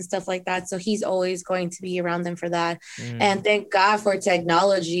holidays and stuff like that. So he's always going to be around them for that. And thank God for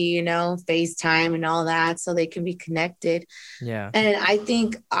technology, you know, FaceTime and all that, so they can be connected. Yeah. And I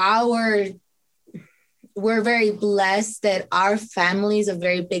think we're very blessed that our family is a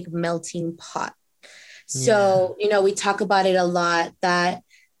very big melting pot. So, you know, we talk about it a lot that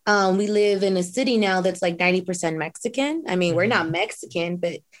we live in a city now that's like 90% Mexican. I mean, we're not Mexican,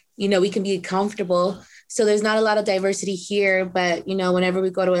 but, you know, we can be comfortable. So there's not a lot of diversity here, but, you know, whenever we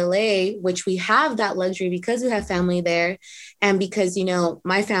go to LA, which we have that luxury because we have family there, and because, you know,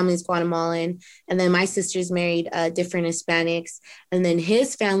 my family is Guatemalan, and then my sister's married different Hispanics, and then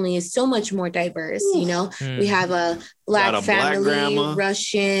his family is so much more diverse. You know, we have a black family, black grandma,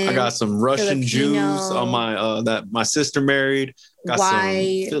 Russian. I got some Russian Filipino, Jews on my that my sister married. Got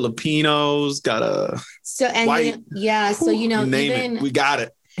white, some Filipinos. Got a white. So you know, name even it, we got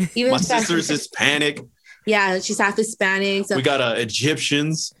it. Even my sister's Hispanic. Yeah, she's half Hispanic. So. We got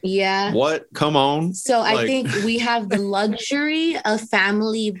Egyptians. Yeah. What? Come on. So I think we have the luxury of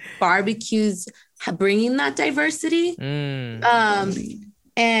family barbecues bringing that diversity. And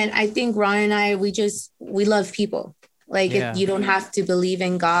I think Ron and I, we love people. Like, if you don't have to believe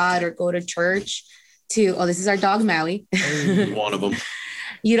in God or go to church this is our dog, Maui. One of them.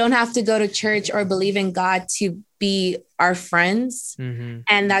 You don't have to go to church or believe in God to be our friends.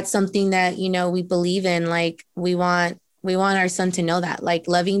 And that's something that, you know, we believe in. Like, we want our son to know that, like,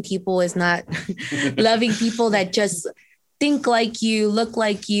 loving people is not loving people that just think like you, look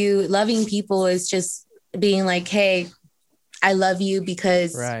like you. Loving people is just being like, hey, I love you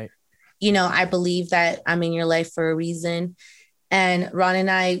because, you know, I believe that I'm in your life for a reason. And Ron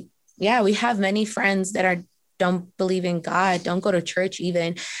and I, we have many friends that don't believe in God, don't go to church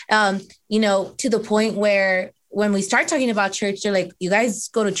even, you know, to the point where when we start talking about church, they're like, you guys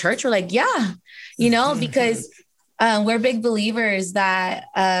go to church? We're like, yeah, you know, because we're big believers that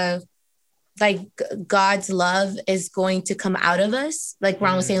like God's love is going to come out of us. Like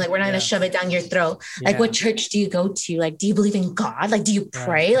Ron was saying, like, we're not going to shove it down your throat. Like, what church do you go to? Like, do you believe in God? Like, do you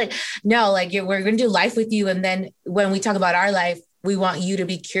pray? Like, no, like we're going to do life with you. And then when we talk about our life, we want you to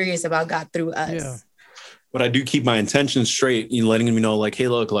be curious about God through us. Yeah. But I do keep my intentions straight, letting them know, like, hey,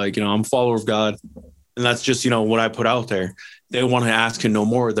 look, like, I'm a follower of God. And that's just, what I put out there. They want to ask and know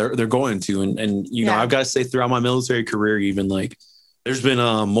more. They're going to. And I've got to say, throughout my military career, even, like, there's been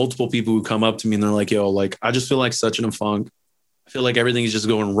multiple people who come up to me and they're like, yo, like, I just feel like such in a funk. I feel like everything is just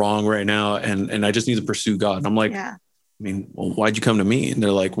going wrong right now. And I just need to pursue God. And I'm like, well, why'd you come to me? And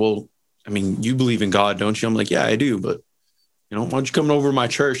they're like, well, you believe in God, don't you? I'm like, yeah, I do. But, why don't you come over to my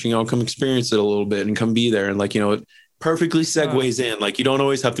church, come experience it a little bit and come be there. And like, it perfectly segues in. Like, you don't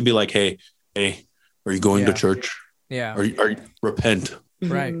always have to be like, hey, are you going to church? Yeah. Are you repent?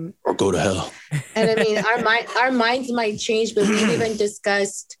 Right. Or go to hell. And our minds might change, but we've even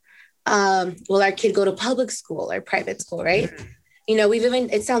discussed, will our kid go to public school or private school, right? We've even,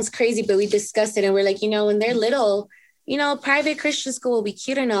 it sounds crazy, but we discussed it and we're like, when they're little, private Christian school will be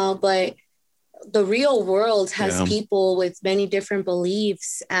cute and all, but the real world has people with many different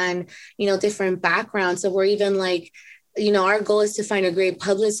beliefs and, different backgrounds. So we're even like, our goal is to find a great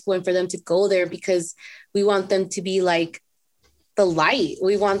public school and for them to go there because we want them to be like the light.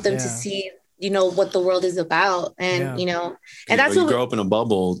 We want them to see, what the world is about. And, and that's what you grow up in a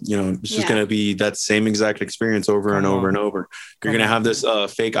bubble, it's just going to be that same exact experience over and over and over. You're going to have this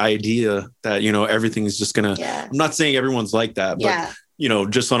fake idea that, everything is just going to, I'm not saying everyone's like that, but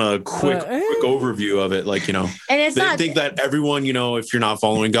just on a quick overview of it, like, and it's they think that everyone, if you're not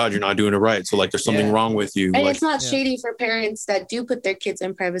following God, you're not doing it right. So like, there's something wrong with you. And like, it's not shady for parents that do put their kids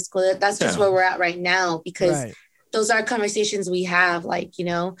in private school. That's just where we're at right now, because those are conversations we have. Like,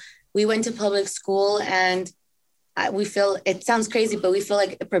 we went to public school and we feel, it sounds crazy, but we feel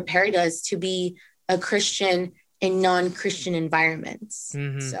like it prepared us to be a Christian in non-Christian environments.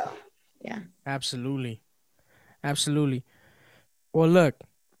 Mm-hmm. So, yeah. Absolutely. Well, look,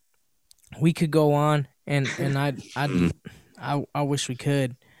 we could go on and I wish we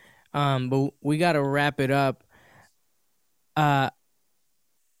could. But we got to wrap it up.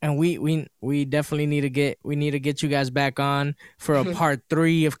 And we definitely need to get you guys back on for a part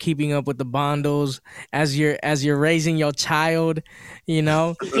 3 of keeping up with the Bondals as you're raising your child,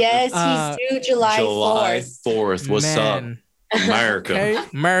 Yes, he's due July 4th. What's up, America? Okay,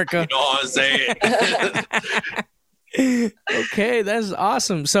 America. You know what I'm saying? Okay, that's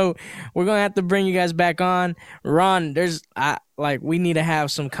awesome. So we're gonna have to bring you guys back on. Ron, we need to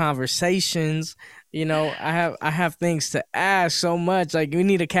have some conversations. I have things to ask so much. Like, we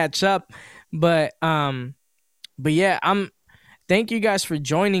need to catch up. But yeah, thank you guys for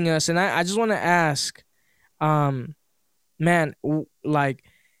joining us. And I just want to ask, man, like,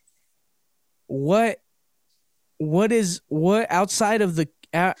 what outside of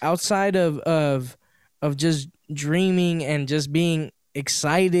just dreaming and just being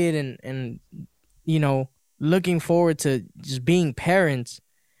excited and looking forward to just being parents,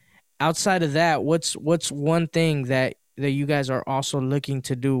 outside of that, what's one thing that you guys are also looking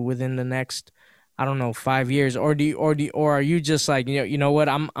to do within the next, I don't know, 5 years, or are you just like, you know what,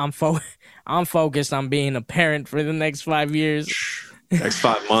 I'm focused on being a parent for the next 5 years, next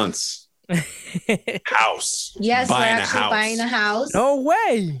 5 months, house. Yes, we're actually buying a house. No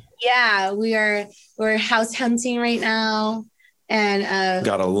way. Yeah, we're house hunting right now, and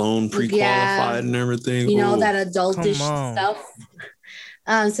got a loan pre-qualified and everything. That adultish stuff.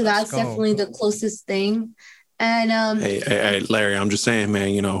 So that's definitely the closest thing. And hey, Larry, I'm just saying,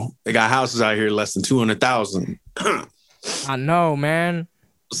 man, they got houses out here less than 200,000. I know, man.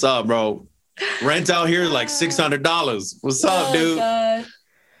 What's up, bro? Rent out here like $600. What's up, dude? God.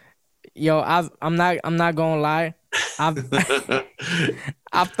 Yo, I'm not gonna lie. I've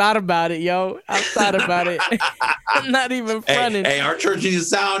thought about it, yo. I've thought about it. I'm not even fronting. Hey, our church needs a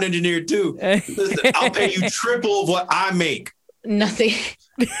sound engineer too. Listen, I'll pay you triple of what I make. Nothing.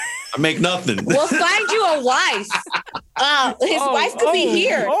 I make nothing. We'll find you a wife. His wife could be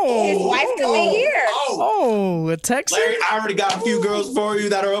here. His wife could be here. A Texan? Larry, I already got a few girls for you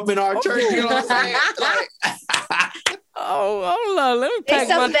that are up in our church. You know what I'm saying? Hold on. Let me pack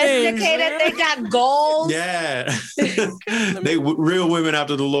my things. They're sophisticated. They got goals. Yeah. They real women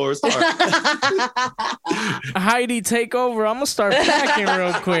after the Lord's heart. Heidi, take over. I'm going to start packing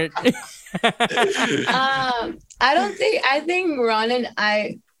real quick. I think Ron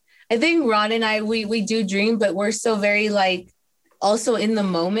and I, we do dream, but we're so very like also in the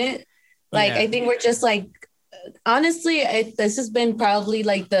moment. Like, I think we're just like, honestly, this has been probably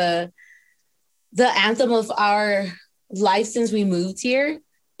like the anthem of our life since we moved here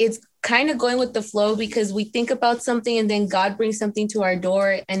it's kind of going with the flow, because we think about something and then God brings something to our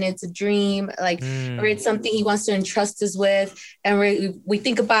door and it's a dream, like, or it's something he wants to entrust us with. And we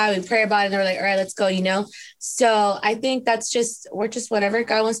think about it, we pray about it, and we're like, all right, let's go, you know? So I think we're just whatever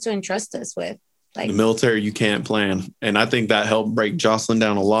God wants to entrust us with. Like the military, you can't plan. And I think that helped break Jocelyn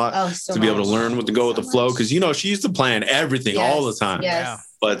down a lot to be able to learn what to go with the flow. Cause you know, she used to plan everything all the time. Yes.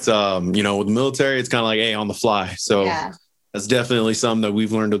 But, you know, with the military, it's kind of like, hey, on the fly. So that's definitely something that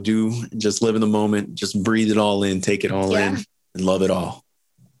we've learned to do. Just live in the moment, just breathe it all in, take it all in, and love it all.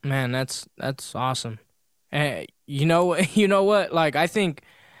 Man, that's awesome. And you know what? Like, I think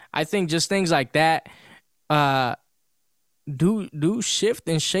just things like that, do shift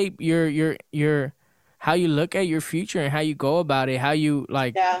and shape your how you look at your future and how you go about it. How you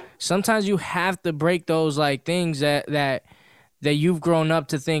sometimes you have to break those like things that you've grown up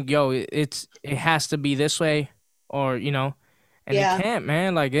to think, yo, it has to be this way, or you know, and it can't,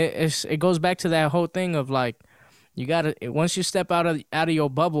 man. Like it goes back to that whole thing of like, you gotta, once you step out of your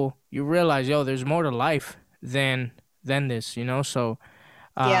bubble, you realize, yo, there's more to life than this, you know. So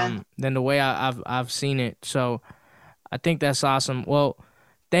than the way I've seen it. So I think that's awesome. Well,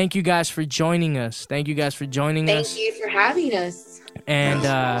 thank you guys for joining us. Thank you for having us. And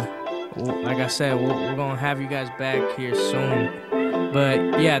like I said, we're going to have you guys back here soon.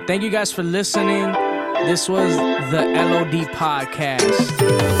 But yeah, thank you guys for listening. This was the LOD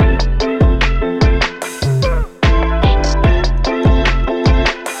Podcast.